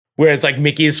where it's like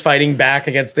Mickey's fighting back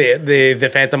against the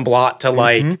Phantom Blot to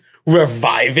like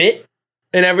revive it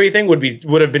and everything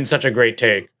would have been such a great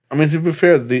take. I mean, to be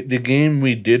fair, the game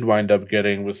we did wind up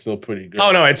getting was still pretty good.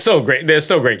 Oh no, it's still great. There's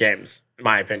still great games, in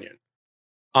my opinion.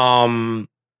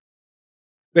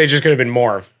 They just could have been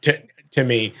more to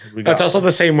me. That's also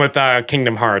the same with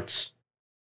Kingdom Hearts.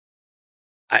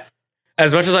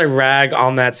 As much as I rag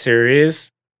on that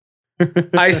series,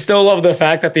 I still love the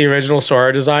fact that the original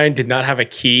Sora design did not have a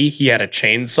key. He had a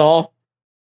chainsaw.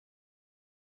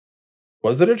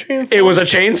 Was it a chainsaw? It was a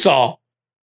chainsaw.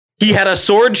 He had a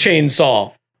sword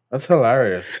chainsaw. That's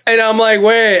hilarious. And I'm like,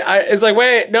 wait,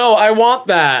 no, I want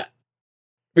that.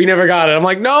 We never got it. I'm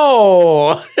like,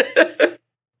 no.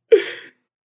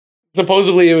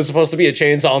 Supposedly it was supposed to be a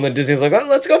chainsaw, and then Disney's like,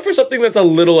 let's go for something that's a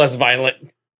little less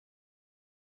violent.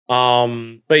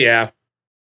 But yeah.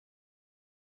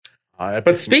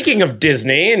 But speaking of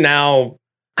Disney, now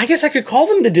I guess I could call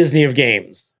them the Disney of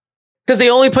games. Because they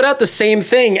only put out the same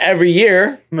thing every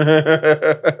year.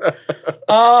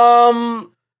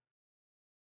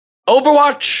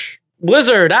 Overwatch,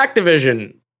 Blizzard,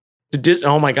 Activision.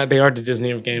 Oh my God, they are the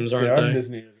Disney of games, aren't they?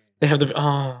 Disney. They have the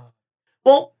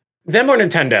well, them or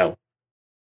Nintendo.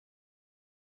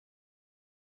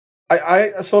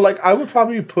 I would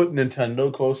probably put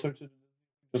Nintendo closer to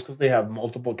just because they have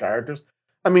multiple characters.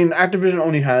 I mean, Activision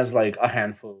only has like a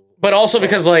handful. But also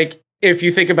because like if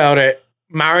you think about it,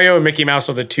 Mario and Mickey Mouse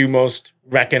are the two most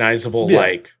recognizable.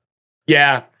 So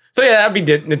yeah, that'd be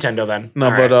Nintendo then. No,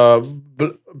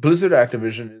 but Blizzard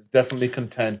Activision is definitely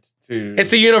content to.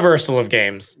 It's the universal of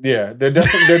games. Yeah, they're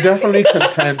definitely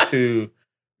content to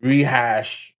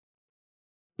rehash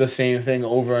the same thing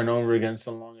over and over again,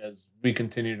 so long as we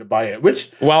continue to buy it.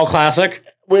 Which classic.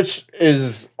 Which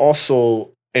is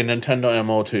also a Nintendo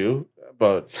MO too,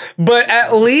 but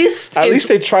at least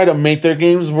they try to make their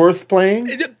games worth playing.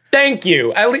 Thank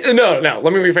you. At least no.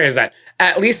 Let me rephrase that.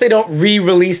 At least they don't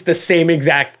re-release the same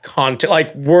exact content,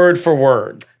 like word for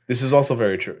word. This is also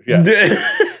very true. Yeah.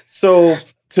 So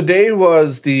today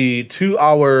was the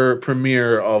 2-hour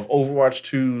premiere of Overwatch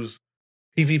 2's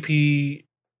PvP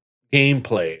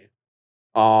gameplay.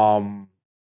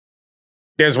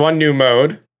 There's one new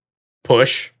mode,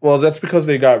 push. Well, that's because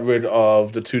they got rid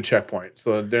of the 2 checkpoints,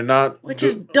 so they're not. Which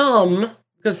is dumb,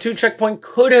 because 2 checkpoint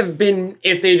could have been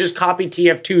if they just copied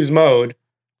TF2's mode.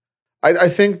 I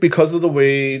think because of the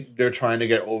way they're trying to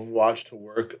get Overwatch to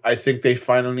work, I think they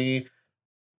finally.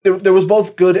 There was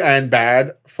both good and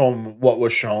bad from what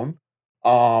was shown.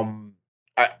 I'm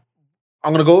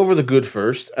going to go over the good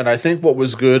first, and I think what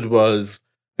was good was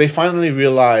they finally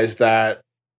realized that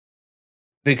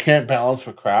they can't balance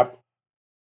for crap.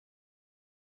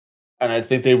 And I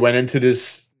think they went into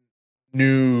this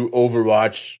new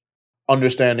Overwatch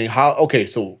understanding how, okay,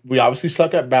 so we obviously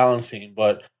suck at balancing,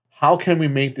 but how can we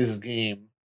make this game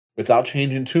without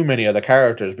changing too many of the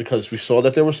characters? Because we saw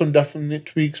that there were some definite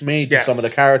tweaks made to some of the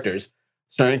characters.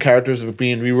 Certain characters are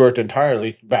being reworked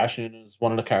entirely. Bastion is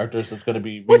one of the characters that's going to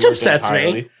be reworked Which upsets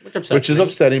entirely, me. Which is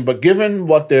upsetting. But given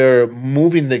what they're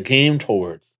moving the game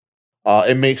towards,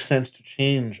 it makes sense to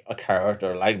change a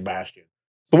character like Bastion.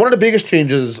 So one of the biggest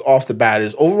changes off the bat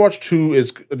is Overwatch 2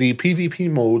 is the PvP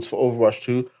modes for Overwatch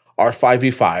 2 are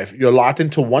 5v5. You're locked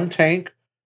into 1 tank,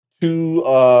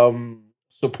 2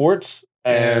 supports,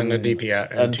 and a DPS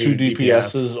and 2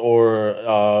 DPSs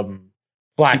or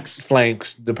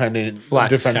flanks, depending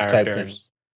defense type things.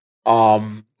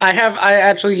 I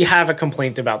actually have a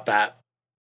complaint about that.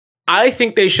 I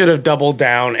think they should have doubled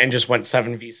down and just went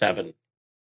 7v7.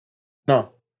 No.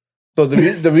 So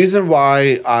the reason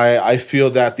why I feel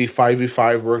that the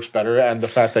 5v5 works better, and the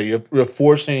fact that you're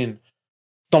forcing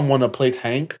someone to play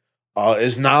tank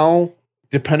is now,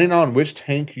 depending on which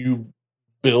tank you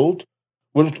build,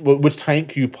 which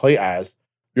tank you play as,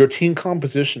 your team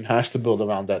composition has to build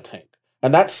around that tank.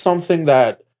 And that's something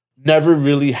that never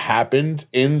really happened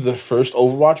in the first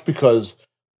Overwatch because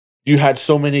you had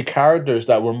so many characters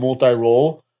that were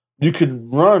multi-role. You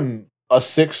could run a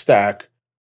 6-stack,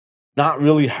 not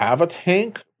really have a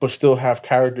tank, but still have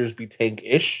characters be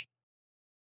tank-ish.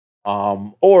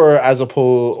 Or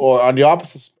on the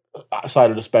opposite side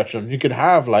of the spectrum, you could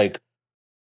have like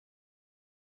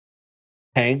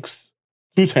tanks,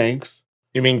 2 tanks.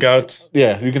 You mean goats?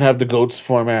 Yeah, you can have the goats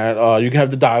format. You can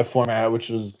have the dive format, which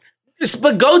is.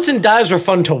 But goats and dives were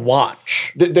fun to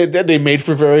watch. They made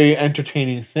for very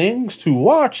entertaining things to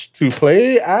watch, to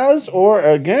play as or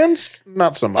against.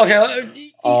 Not so much.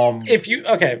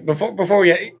 Okay, before we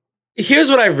get, here's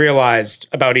what I've realized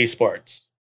about esports.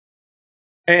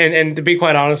 And to be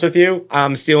quite honest with you,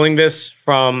 I'm stealing this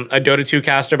from a Dota 2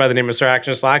 caster by the name of Sir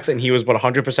Action Slacks, and he was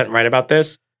 100% right about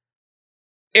this.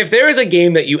 If there is a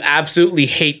game that you absolutely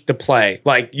hate to play,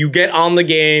 like you get on the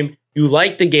game, you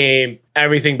like the game,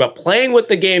 everything, but playing with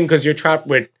the game because you're trapped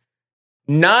with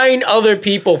 9 other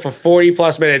people for 40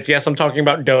 plus minutes. Yes, I'm talking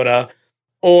about Dota.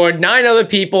 Or 9 other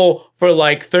people for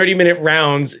like 30-minute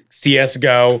rounds,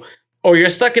 CSGO. Or you're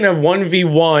stuck in a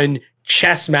 1v1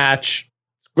 chess match,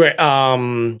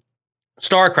 StarCraft.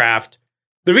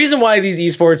 The reason why these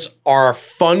esports are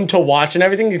fun to watch and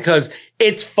everything is because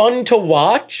it's fun to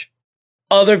watch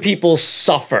other people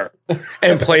suffer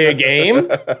and play a game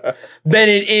than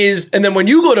it is. And then when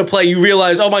you go to play, you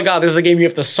realize, oh my God, this is a game you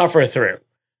have to suffer through.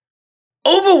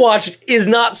 Overwatch is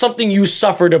not something you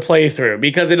suffer to play through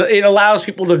because it allows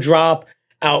people to drop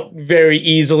out very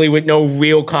easily with no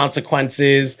real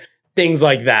consequences, things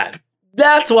like that.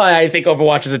 That's why I think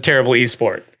Overwatch is a terrible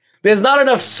esport. There's not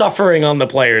enough suffering on the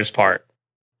player's part.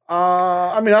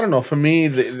 I don't know. For me,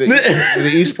 the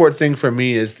esport thing for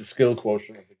me is the skill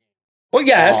quotient of the game. Well,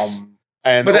 yes,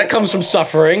 but that comes from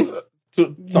suffering.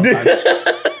 Sometimes.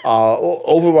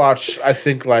 Overwatch, I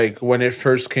think, like when it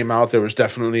first came out, there was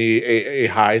definitely a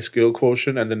high skill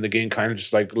quotient, and then the game kind of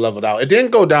just like leveled out. It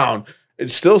didn't go down.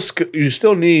 It's still you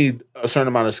still need a certain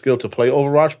amount of skill to play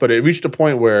Overwatch, but it reached a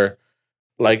point where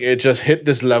like it just hit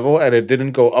this level and it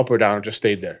didn't go up or down; it just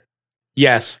stayed there.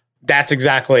 Yes, that's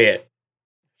exactly it.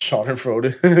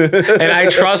 Schadenfreude. And I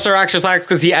trust Sir Action Slacks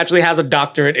because he actually has a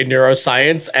doctorate in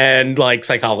neuroscience and like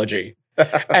psychology.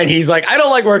 And he's like, I don't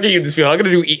like working in this field. I'm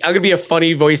gonna be a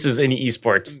funny voices in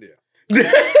esports.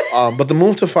 Yeah. But the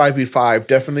move to 5v5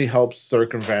 definitely helps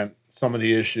circumvent some of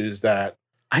the issues that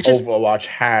I Overwatch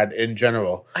had in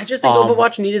general. just think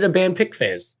Overwatch needed a ban pick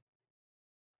phase.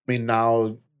 I mean,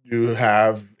 now you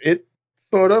have it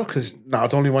sort of because now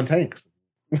it's only one tank.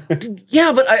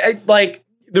 Yeah, but I like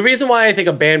the reason why I think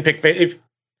a ban pick phase. If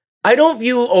I don't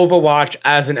view Overwatch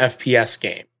as an FPS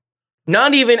game,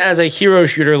 not even as a hero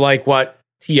shooter like what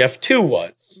TF2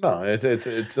 was. No, it's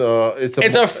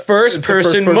a first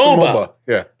person MOBA.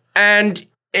 Yeah, and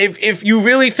if you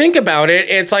really think about it,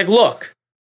 it's like, look,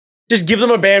 just give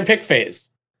them a ban pick phase.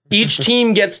 Each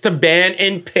team gets to ban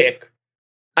and pick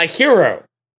a hero.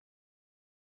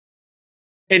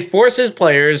 It forces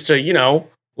players to,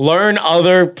 learn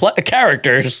other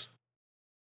characters.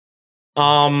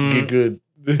 get good.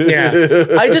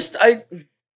 Yeah.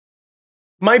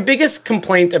 My biggest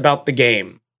complaint about the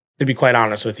game, to be quite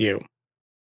honest with you,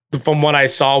 from what I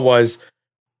saw was,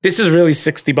 this is really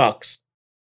 $60.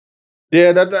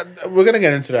 Yeah, that we're gonna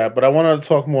get into that, but I want to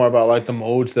talk more about like the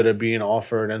modes that are being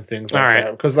offered and things like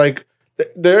that. Because like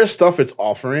there's stuff it's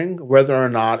offering, whether or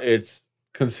not it's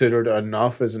considered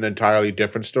enough is an entirely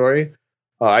different story.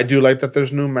 I do like that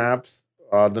there's new maps.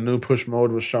 The new push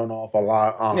mode was shown off a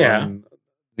lot on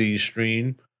the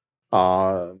stream.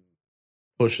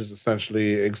 Push is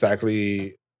essentially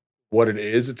exactly what it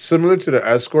is. It's similar to the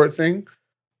escort thing,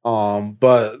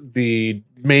 but the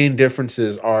main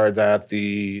differences are that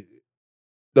the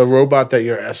robot that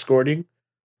you're escorting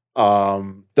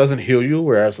doesn't heal you,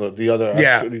 whereas the other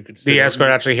escort, you could the escort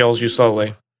actually heals you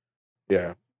slowly.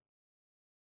 Yeah.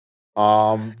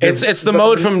 It's the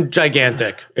mode from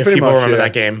Gigantic, if people remember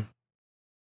that game.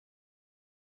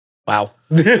 Wow.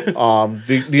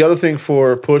 The other thing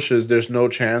for push is there's no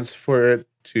chance for it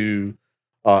to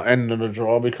end in a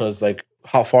draw because like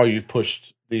how far you've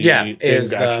pushed the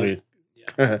thing actually.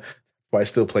 I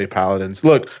still play Paladins.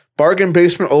 Look, Bargain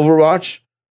Basement Overwatch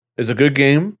is a good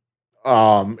game.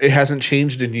 It hasn't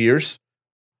changed in years,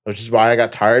 which is why I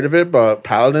got tired of it. But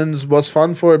Paladins was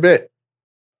fun for a bit.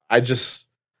 It's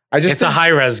a high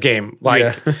res game.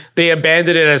 They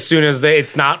abandoned it as soon as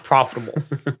it's not profitable.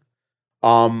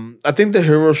 I think the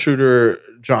hero shooter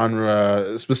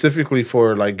genre, specifically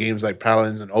for like games like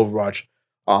Paladins and Overwatch,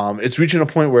 it's reaching a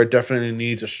point where it definitely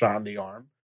needs a shot in the arm.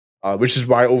 Which is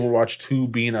why Overwatch 2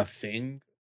 being a thing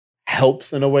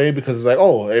helps in a way because it's like,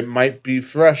 oh, it might be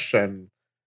fresh and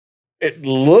it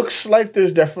looks like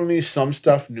there's definitely some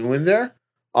stuff new in there.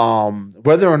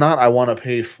 Whether or not I want to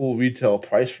pay full retail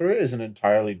price for it is an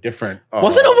entirely different.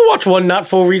 Wasn't Overwatch 1 not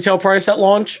full retail price at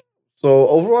launch? So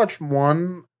Overwatch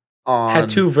 1 had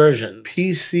two versions.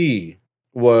 PC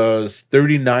was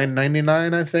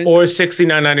 $39.99, I think, or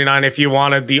 $69.99 if you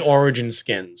wanted the origin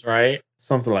skins, right?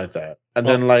 Something like that. And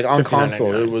then like on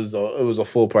console, it was a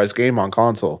full price game on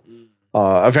console.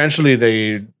 Eventually,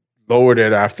 they lowered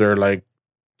it after like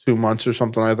 2 months or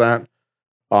something like that.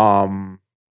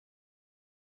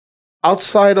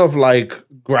 Outside of like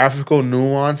graphical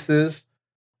nuances,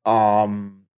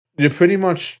 you're pretty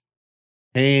much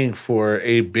paying for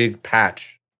a big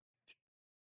patch.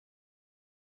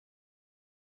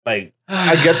 Like,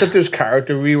 I get that there's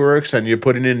character reworks and you're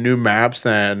putting in new maps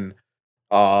and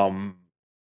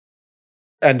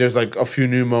there's like a few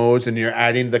new modes and you're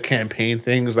adding the campaign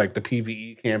things like the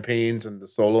PvE campaigns and the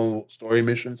solo story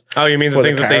missions. Oh, you mean the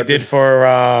things that they did for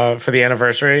the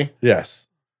anniversary? Yes.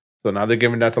 So now they're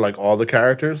giving that to like all the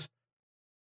characters.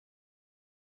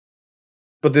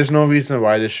 But there's no reason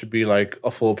why this should be like a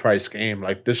full price game.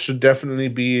 Like this should definitely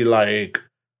be like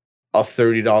a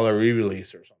 $30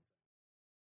 re-release or something.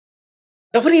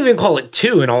 I wouldn't even call it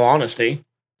 2 in all honesty.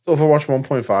 It's Overwatch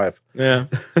 1.5. Yeah.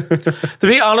 To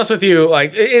be honest with you,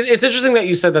 like it's interesting that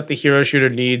you said that the hero shooter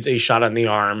needs a shot in the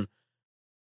arm.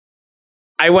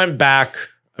 I went back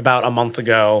about a month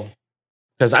ago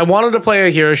because I wanted to play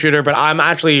a hero shooter, but I'm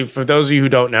actually, for those of you who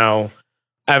don't know,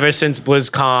 ever since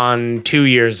BlizzCon 2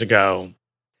 years ago,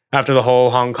 after the whole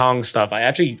Hong Kong stuff, I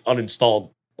actually uninstalled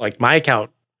like my account.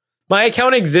 My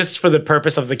account exists for the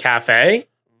purpose of the cafe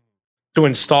to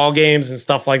install games and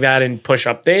stuff like that and push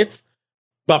updates.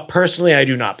 But personally, I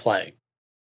do not play.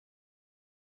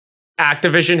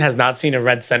 Activision has not seen a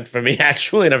red cent from me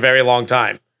actually in a very long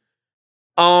time.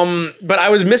 But I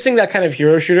was missing that kind of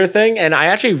hero shooter thing, and I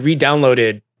actually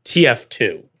re-downloaded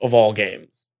TF2 of all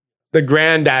games, the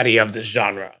granddaddy of this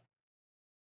genre.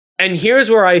 And here's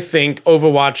where I think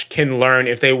Overwatch can learn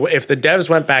if the devs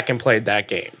went back and played that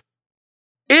game.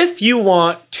 If you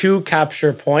want to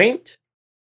capture point,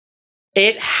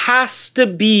 it has to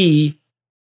be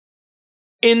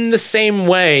in the same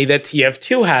way that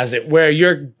TF2 has it, where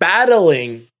you're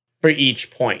battling for each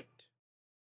point.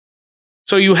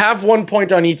 So you have 1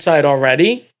 point on each side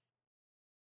already.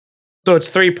 So it's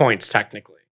 3 points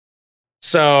technically.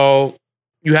 So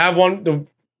you have one, the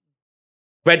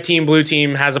red team, blue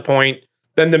team has a point.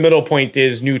 Then the middle point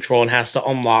is neutral and has to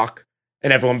unlock,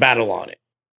 and everyone battle on it.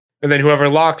 And then whoever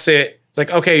locks it, it's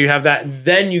like, okay, you have that.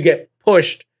 Then you get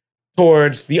pushed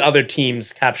towards the other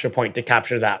team's capture point to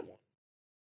capture that one.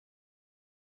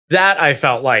 That I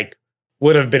felt like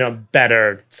would have been a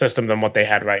better system than what they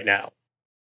had right now.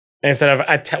 Instead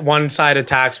of one side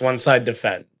attacks, one side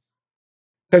defends.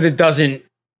 Because it doesn't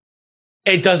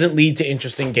lead to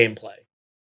interesting gameplay.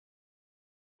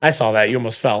 I saw that. You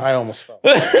almost fell. I almost fell.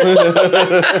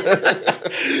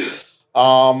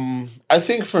 I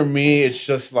think for me, it's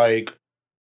just like,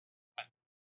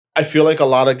 I feel like a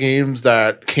lot of games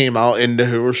that came out in the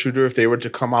hero shooter, if they were to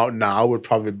come out now, would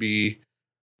probably be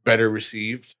better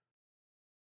received.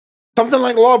 Something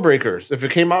like Lawbreakers, if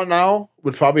it came out now,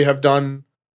 would probably have done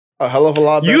a hell of a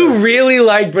lot better. You really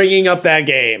like bringing up that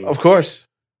game. Of course.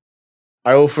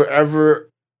 I will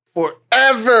forever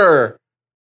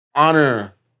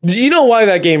honor. You know why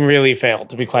that game really failed,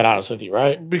 to be quite honest with you,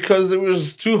 right? Because it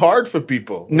was too hard for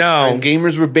people. No. And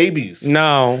gamers were babies.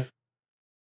 No.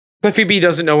 Cliffy B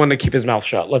doesn't know when to keep his mouth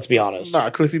shut, let's be honest.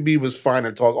 Nah, Cliffy B was fine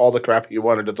to talk all the crap he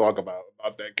wanted to talk about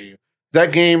that game.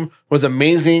 That game was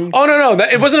amazing. Oh, no.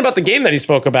 It wasn't about the game that he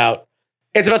spoke about.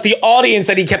 It's about the audience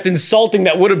that he kept insulting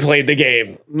that would have played the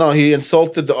game. No, he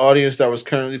insulted the audience that was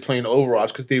currently playing Overwatch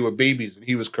because they were babies, and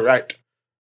he was correct.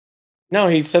 No,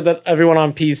 he said that everyone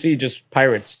on PC just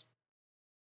pirates.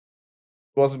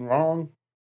 Wasn't wrong.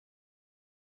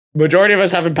 Majority of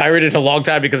us haven't pirated in a long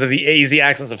time because of the easy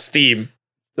access of Steam.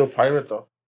 Still pirate, though.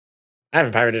 I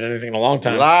haven't pirated anything in a long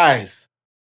time. Lies.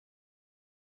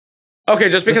 Okay,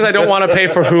 just because I don't want to pay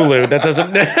for Hulu, that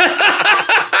doesn't...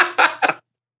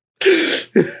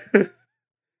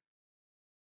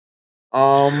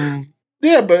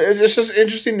 Yeah, but it's just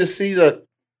interesting to see that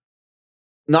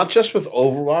not just with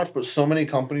Overwatch, but so many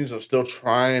companies are still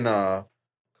trying to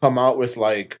come out with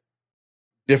like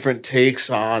different takes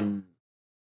on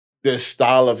this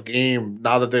style of game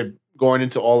now that they're going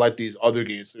into all like these other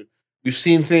games. So we've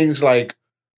seen things like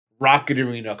Rocket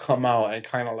Arena come out and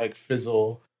kind of like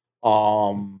fizzle.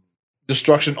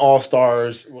 Destruction All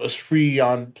Stars was free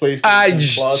on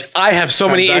PlayStation Plus. I have so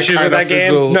many issues with that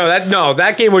game. Fizzled. No,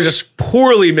 that game was just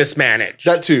poorly mismanaged.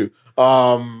 That too.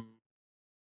 And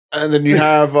then you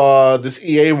have this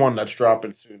EA one that's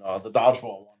dropping soon. The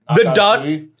dodgeball one.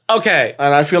 Okay.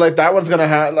 And I feel like that one's gonna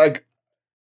have like.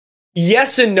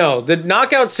 Yes and no. The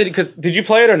Knockout City. Because did you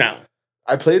play it or no?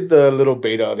 I played the little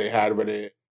beta they had when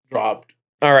it dropped.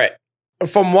 All right.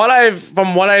 From what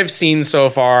I've seen so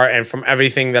far, and from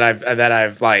everything that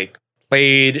I've like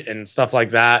played and stuff like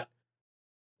that,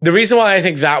 the reason why I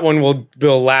think that one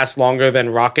will last longer than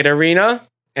Rocket Arena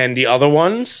and the other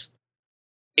ones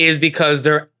is because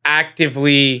they're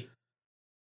actively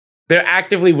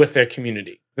with their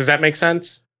community. Does that make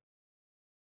sense?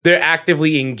 They're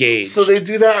actively engaged. So they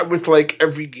do that with like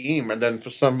every game, and then for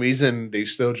some reason they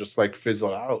still just like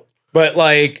fizzle out. But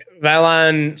like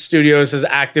Valan Studios has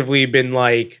actively been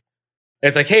like,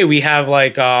 it's like, hey, we have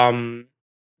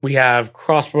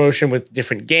cross promotion with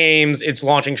different games. It's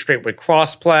launching straight with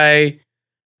crossplay.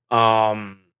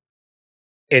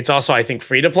 It's also, I think,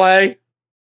 free to play.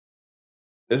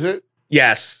 Is it?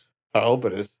 Yes. I hope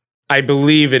it is. I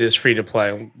believe it is free to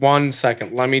play. 1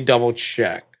 second. Let me double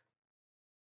check.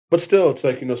 But still, it's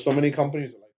like, so many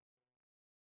companies are like,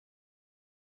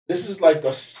 this is like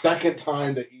the second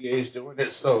time that EA is doing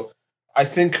it. So I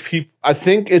think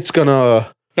it's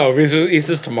gonna. No, this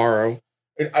is tomorrow.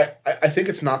 I think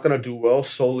it's not gonna do well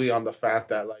solely on the fact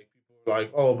that like people are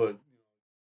like, oh, but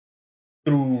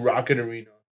through Rocket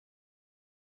Arena,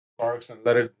 Sparks and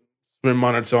let it swim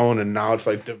on its own, and now it's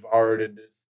like devoured in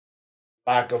this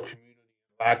lack of community,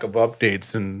 lack of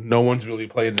updates, and no one's really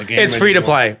playing the game. It's free to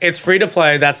play. It's free to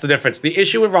play. That's the difference. The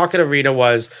issue with Rocket Arena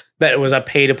was that it was a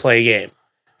pay to play game.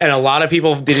 And a lot of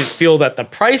people didn't feel that the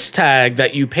price tag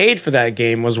that you paid for that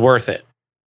game was worth it.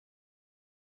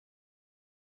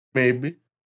 Maybe.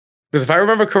 Because if I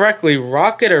remember correctly,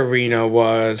 Rocket Arena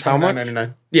was how much?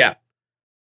 $99.99. Yeah.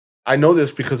 I know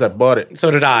this because I bought it.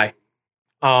 So did I.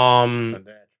 Yeah,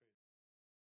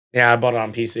 I bought it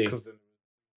on PC.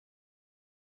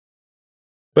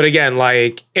 But again,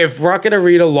 like, if Rocket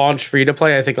Arena launched free to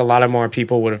play, I think a lot of more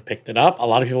people would have picked it up. A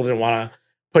lot of people didn't want to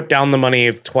put down the money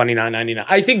of $29.99.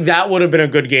 I think that would have been a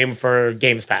good game for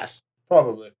Games Pass.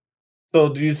 Probably. So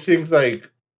do you think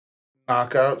like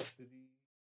Knockouts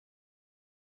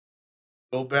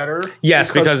go better?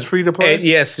 Yes, because it's free to play.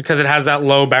 Yes, because it has that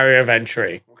low barrier of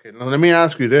entry. Okay, now let me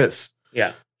ask you this.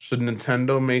 Yeah. Should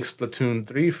Nintendo make Splatoon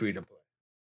 3 free to play?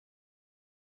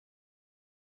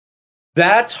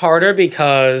 That's harder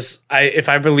because if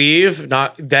I believe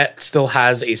not, that still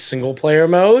has a single player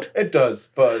mode. It does,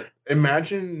 but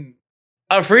imagine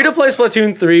A free to play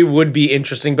Splatoon 3 would be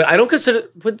interesting, but I don't consider.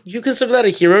 Would you consider that a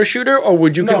hero shooter, or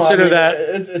would you consider that?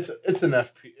 it's an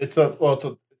FP. It's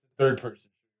a third person.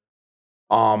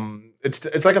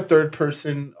 It's like a third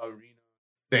person arena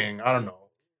thing. I don't know.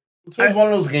 It's one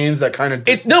of those games that kind of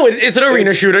it's an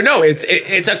arena shooter. No,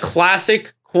 it's a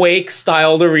classic Quake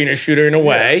styled arena shooter in a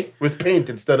way with paint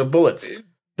instead of bullets.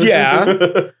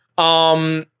 Yeah.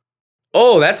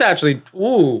 Oh, that's actually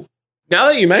ooh. Now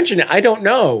that you mention it, I don't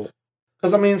know.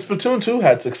 Because I mean, Splatoon 2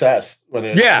 had success when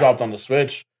it dropped on the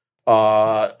Switch.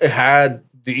 It had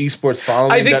the esports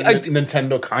following that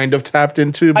Nintendo kind of tapped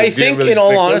into. But I think, really in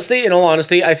all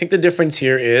honesty, I think the difference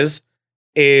here is,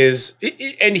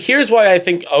 and here's why I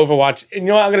think Overwatch. And you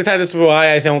know what? I'm going to tie this with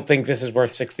why I don't think this is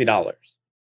worth $60.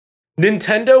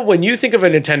 Nintendo. When you think of a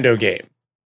Nintendo game,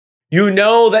 you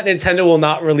know that Nintendo will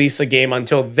not release a game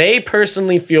until they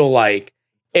personally feel like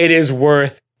it is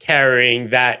worth carrying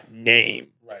that name.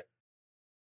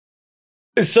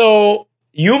 So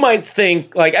you might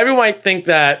think, like everyone might think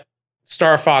that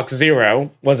Star Fox Zero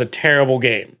was a terrible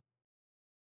game.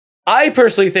 I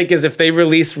personally think is if they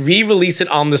re-release it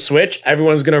on the Switch,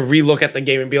 everyone's going to relook at the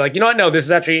game and be like, you know what? No, this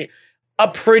is actually a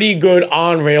pretty good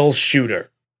on-rails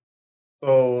shooter.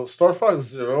 So Star Fox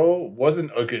Zero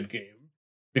wasn't a good game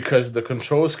because the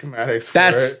control schematics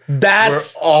were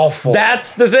awful.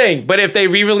 That's the thing. But if they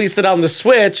re-release it on the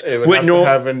Switch with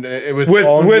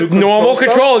normal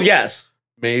control, yes.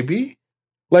 Maybe.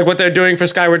 Like what they're doing for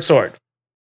Skyward Sword.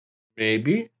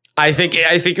 Maybe. I think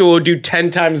it will do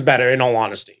 10 times better, in all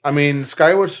honesty. I mean,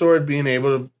 Skyward Sword being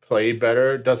able to play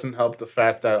better doesn't help the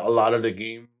fact that a lot of the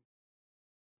game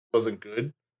wasn't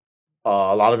good.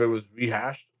 A lot of it was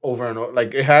rehashed over and over.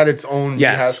 Like, it had its own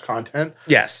rehashed content.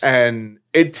 Yes. And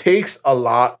it takes a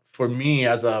lot for me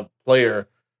as a player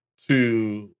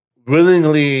to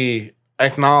willingly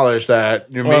acknowledge that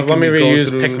you're making let me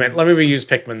reuse Pikmin. Let me reuse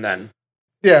Pikmin then.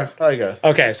 Yeah, I guess.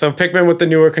 Okay, so Pikmin with the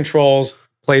newer controls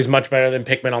plays much better than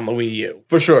Pikmin on the Wii U.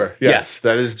 For sure. Yes.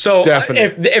 That is so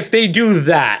definitely. If they do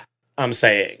that, I'm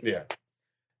saying. Yeah.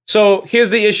 So here's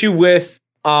the issue with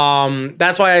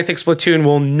that's why I think Splatoon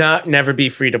will never be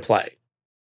free to play.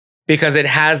 Because it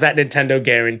has that Nintendo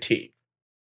guarantee.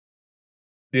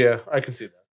 Yeah, I can see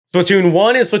that. Splatoon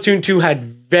 1 and Splatoon 2 had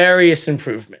various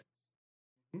improvements.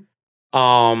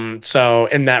 So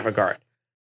in that regard.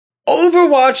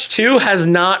 Overwatch 2 has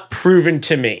not proven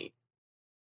to me,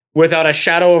 without a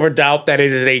shadow of a doubt, that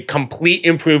it is a complete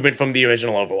improvement from the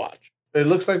original Overwatch. It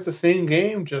looks like the same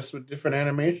game, just with different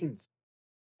animations.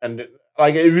 And it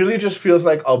really just feels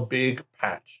like a big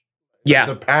patch. Yeah.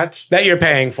 It's a patch that you're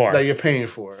paying for.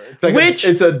 It's like it's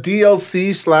a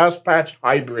DLC / patch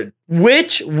hybrid.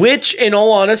 Which, in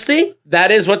all honesty,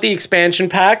 that is what the expansion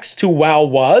packs to WoW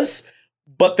was.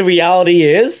 But the reality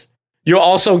is, you're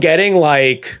also getting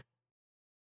like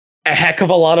a heck of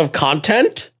a lot of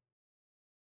content,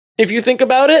 if you think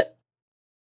about it.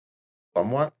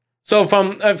 Somewhat. So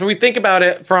if we think about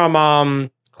it from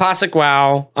Classic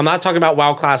WoW, I'm not talking about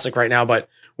WoW Classic right now, but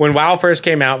when WoW first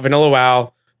came out, Vanilla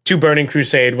WoW to Burning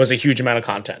Crusade was a huge amount of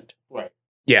content. Right.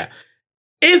 Yeah.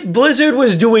 If Blizzard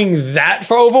was doing that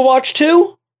for Overwatch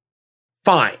 2,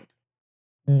 fine.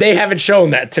 They haven't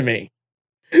shown that to me.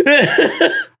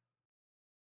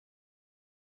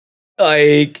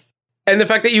 And the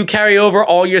fact that you carry over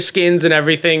all your skins and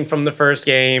everything from the first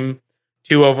game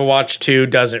to Overwatch 2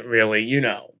 doesn't really,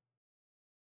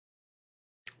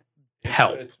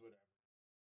 help.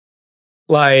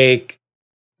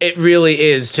 It really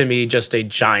is, to me, just a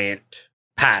giant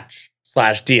patch /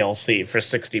 DLC for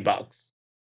 $60.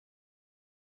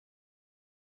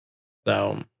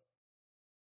 So,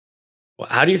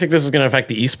 how do you think this is going to affect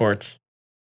the esports?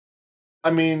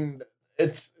 I mean,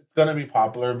 it's going to be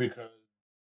popular because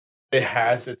it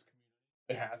has its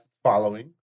following,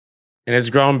 and it's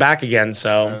growing back again.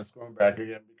 So and it's growing back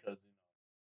again because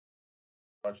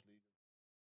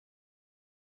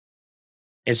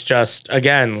it's just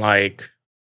again like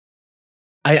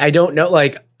I don't know,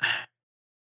 like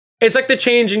it's like the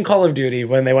change in Call of Duty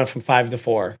when they went from 5 to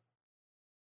 4.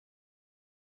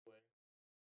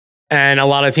 And a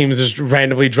lot of teams just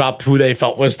randomly dropped who they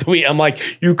felt was the Wii. I'm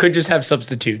like, you could just have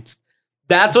substitutes.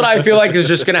 That's what I feel like is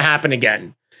just going to happen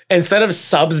again. Instead of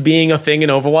subs being a thing in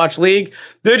Overwatch League,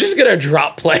 they're just going to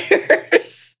drop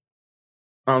players.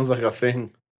 Sounds like a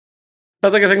thing.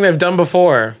 Sounds like a thing they've done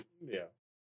before. Yeah.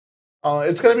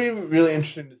 It's going to be really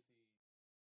interesting to see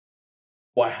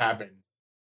what happened.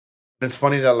 It's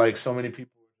funny that like so many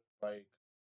people like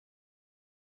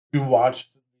you watched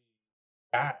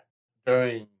that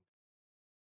during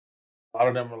a lot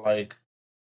of them are like,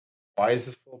 "Why is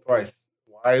this full price?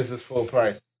 Why is this full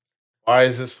price? Why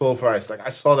is this full price?" Like I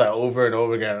saw that over and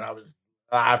over again, and I was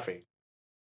laughing.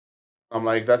 I'm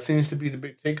like, that seems to be the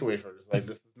big takeaway for this. Like,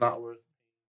 this is not worth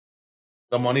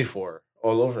the money for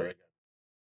all over again.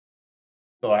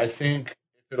 So I think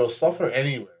if it'll suffer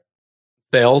anywhere,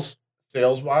 Sales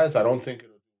wise, I don't think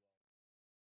it'll.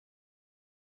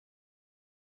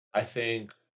 I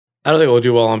think. I don't think it will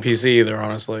do well on PC either,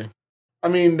 honestly. I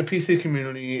mean, the PC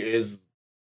community is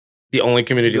the only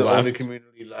community the left. only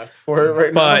community left for it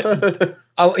right now.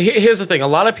 But here's the thing: a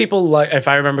lot of people, like, if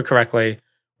I remember correctly,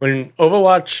 when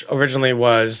Overwatch originally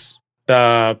was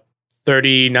the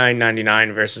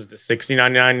 $39.99 versus the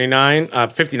 $69.99,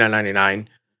 $59.99,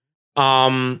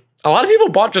 a lot of people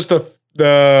bought just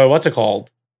the what's it called,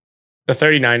 the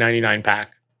 $39.99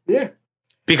 pack. Yeah.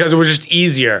 Because it was just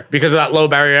easier because of that low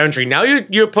barrier entry. Now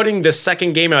you're putting the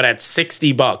second game out at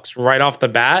 $60 right off the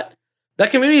bat. That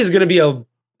community is going to be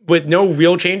with no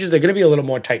real changes. They're going to be a little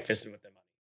more tight-fisted with their money.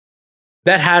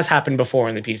 That has happened before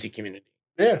in the PC community.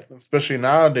 Yeah, especially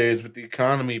nowadays with the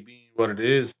economy being what it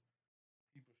is,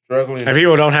 people struggling. And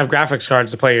people don't have graphics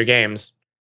cards to play your games.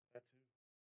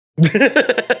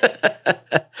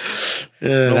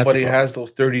 Nobody has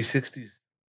those 3060s.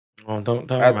 Oh,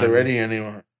 don't at the ready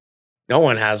anymore. No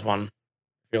one has one. I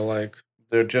feel like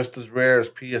they're just as rare as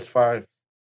PS5s.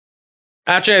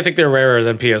 Actually, I think they're rarer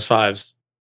than PS5s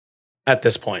at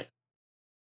this point.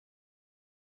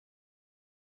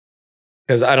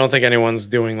 Because I don't think anyone's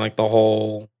doing like the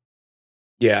whole,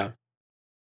 yeah.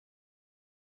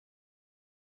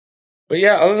 But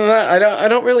yeah, other than that, I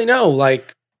don't really know.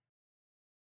 Like,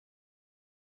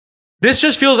 this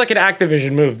just feels like an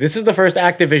Activision move. This is the first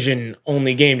Activision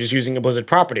only game just using a Blizzard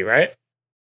property, right?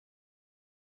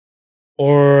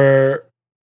 Or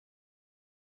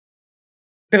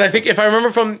because I think if I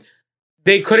remember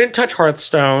they couldn't touch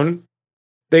Hearthstone.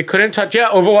 They couldn't touch. Yeah,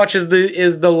 Overwatch is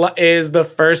the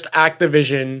first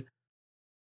Activision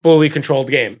fully controlled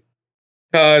game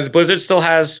because Blizzard still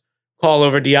has Call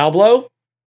over Diablo,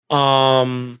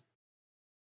 Heroes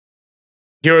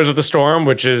of the Storm,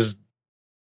 which is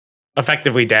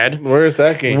effectively dead. Where is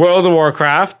that game? World of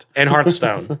Warcraft and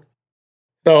Hearthstone.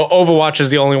 So Overwatch is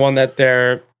the only one that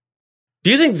they're.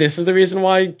 Do you think this is the reason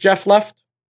why Jeff left?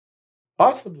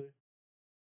 Possibly.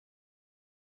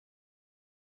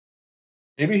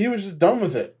 Maybe he was just done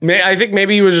with it. I think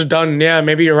maybe he was just done. Yeah,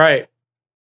 maybe you're right.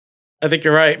 I think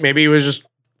you're right. Maybe he was just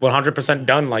 100%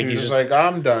 done. Like he's just like,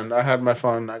 I'm done. I had my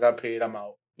fun. I got paid. I'm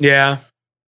out. Yeah.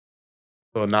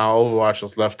 So now Overwatch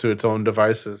is left to its own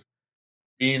devices.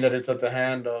 Being that it's at the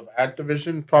hand of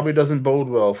Activision probably doesn't bode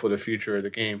well for the future of the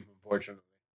game, unfortunately.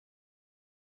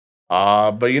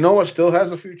 But you know what still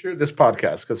has a future? This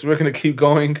podcast, because we're going to keep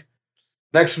going.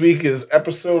 Next week is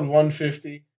episode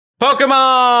 150.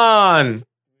 Pokemon!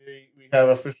 We have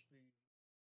officially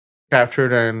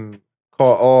captured and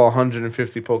caught all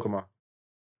 150 Pokemon.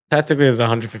 Technically, it's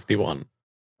 151.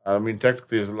 I mean,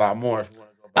 technically, there's a lot more. If you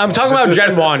want to go I'm talking about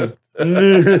Gen 1.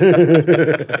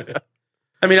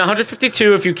 I mean,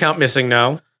 152 if you count missing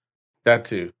now. That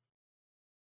too.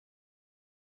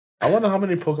 I wonder how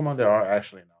many Pokemon there are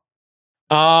actually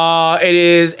now. It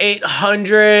is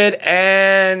 800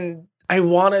 and I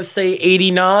want to say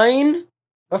 89.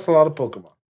 That's a lot of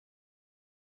Pokemon.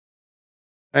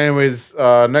 Anyways,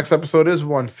 next episode is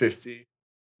 150.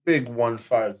 Big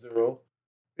 150.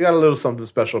 We got a little something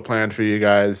special planned for you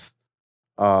guys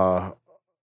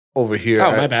over here.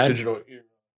 Oh, my bad. Digital Era.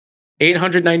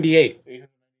 898.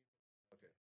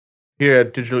 Here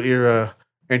at Digital Era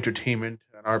Entertainment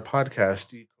and our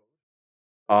podcast.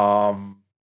 That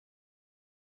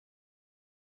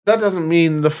doesn't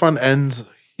mean the fun ends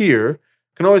here.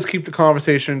 Can always keep the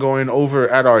conversation going over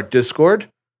at our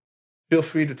Discord. Feel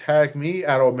free to tag me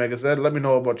at OmegaZ. Let me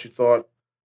know what you thought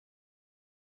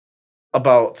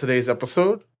about today's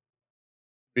episode.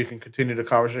 We can continue the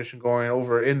conversation going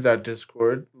over in that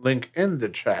Discord. Link in the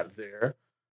chat there.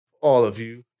 All of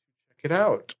you, check it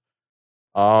out.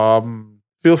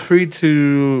 Feel free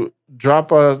to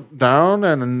drop us down,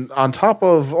 and on top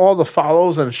of all the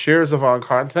follows and shares of our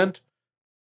content,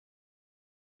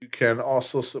 you can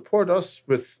also support us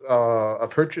with a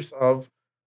purchase of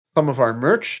some of our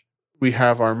merch. We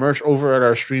have our merch over at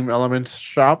our Stream Elements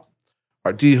shop,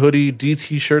 our D hoodie, D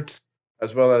t-shirts,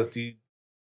 as well as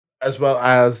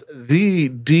the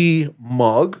D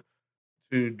mug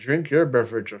to drink your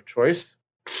beverage of choice.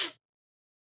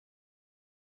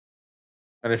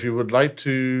 And if you would like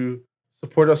to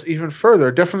support us even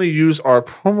further, definitely use our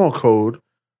promo code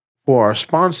for our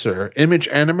sponsor, Image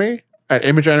Anime, at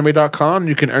imageanime.com.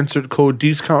 You can enter the code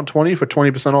DISCOUNT20 for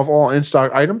 20% off all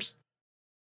in-stock items.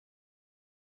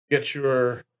 Get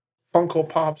your Funko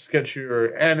Pops, get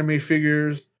your anime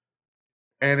figures,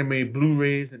 anime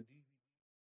Blu-rays, and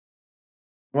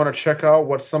you want to check out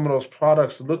what some of those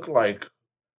products look like,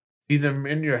 see them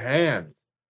in your hands.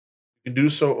 You can do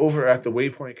so over at the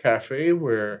Waypoint Cafe,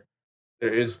 where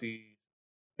there is the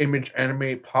Image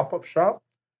Anime pop-up shop.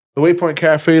 The Waypoint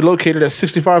Cafe, located at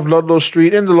 65 Ludlow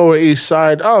Street in the Lower East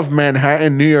Side of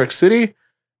Manhattan, New York City,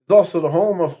 is also the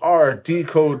home of our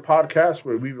Decode podcast,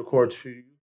 where we record to you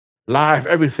live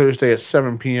every Thursday at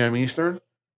 7 p.m. Eastern.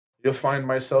 You'll find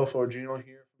myself or Gino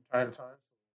here from time to time.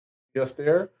 Just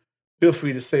there. Feel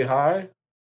free to say hi.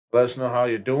 Let us know how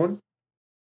you're doing.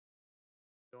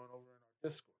 Over in our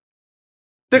Discord.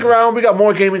 Stick around. We got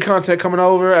more gaming content coming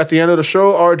over. At the end of the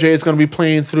show, RJ is going to be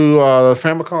playing through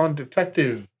Famicom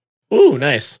Detective. Ooh,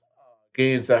 nice.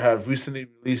 Games that have recently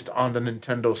released on the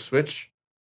Nintendo Switch.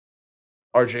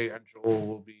 RJ and Joel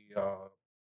will be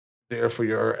there for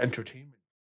your entertainment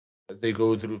as they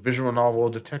go through visual novel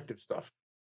detective stuff.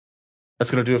 That's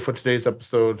going to do it for today's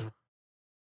episode.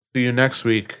 See you next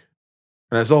week.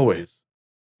 And as always,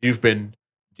 you've been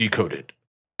decoded.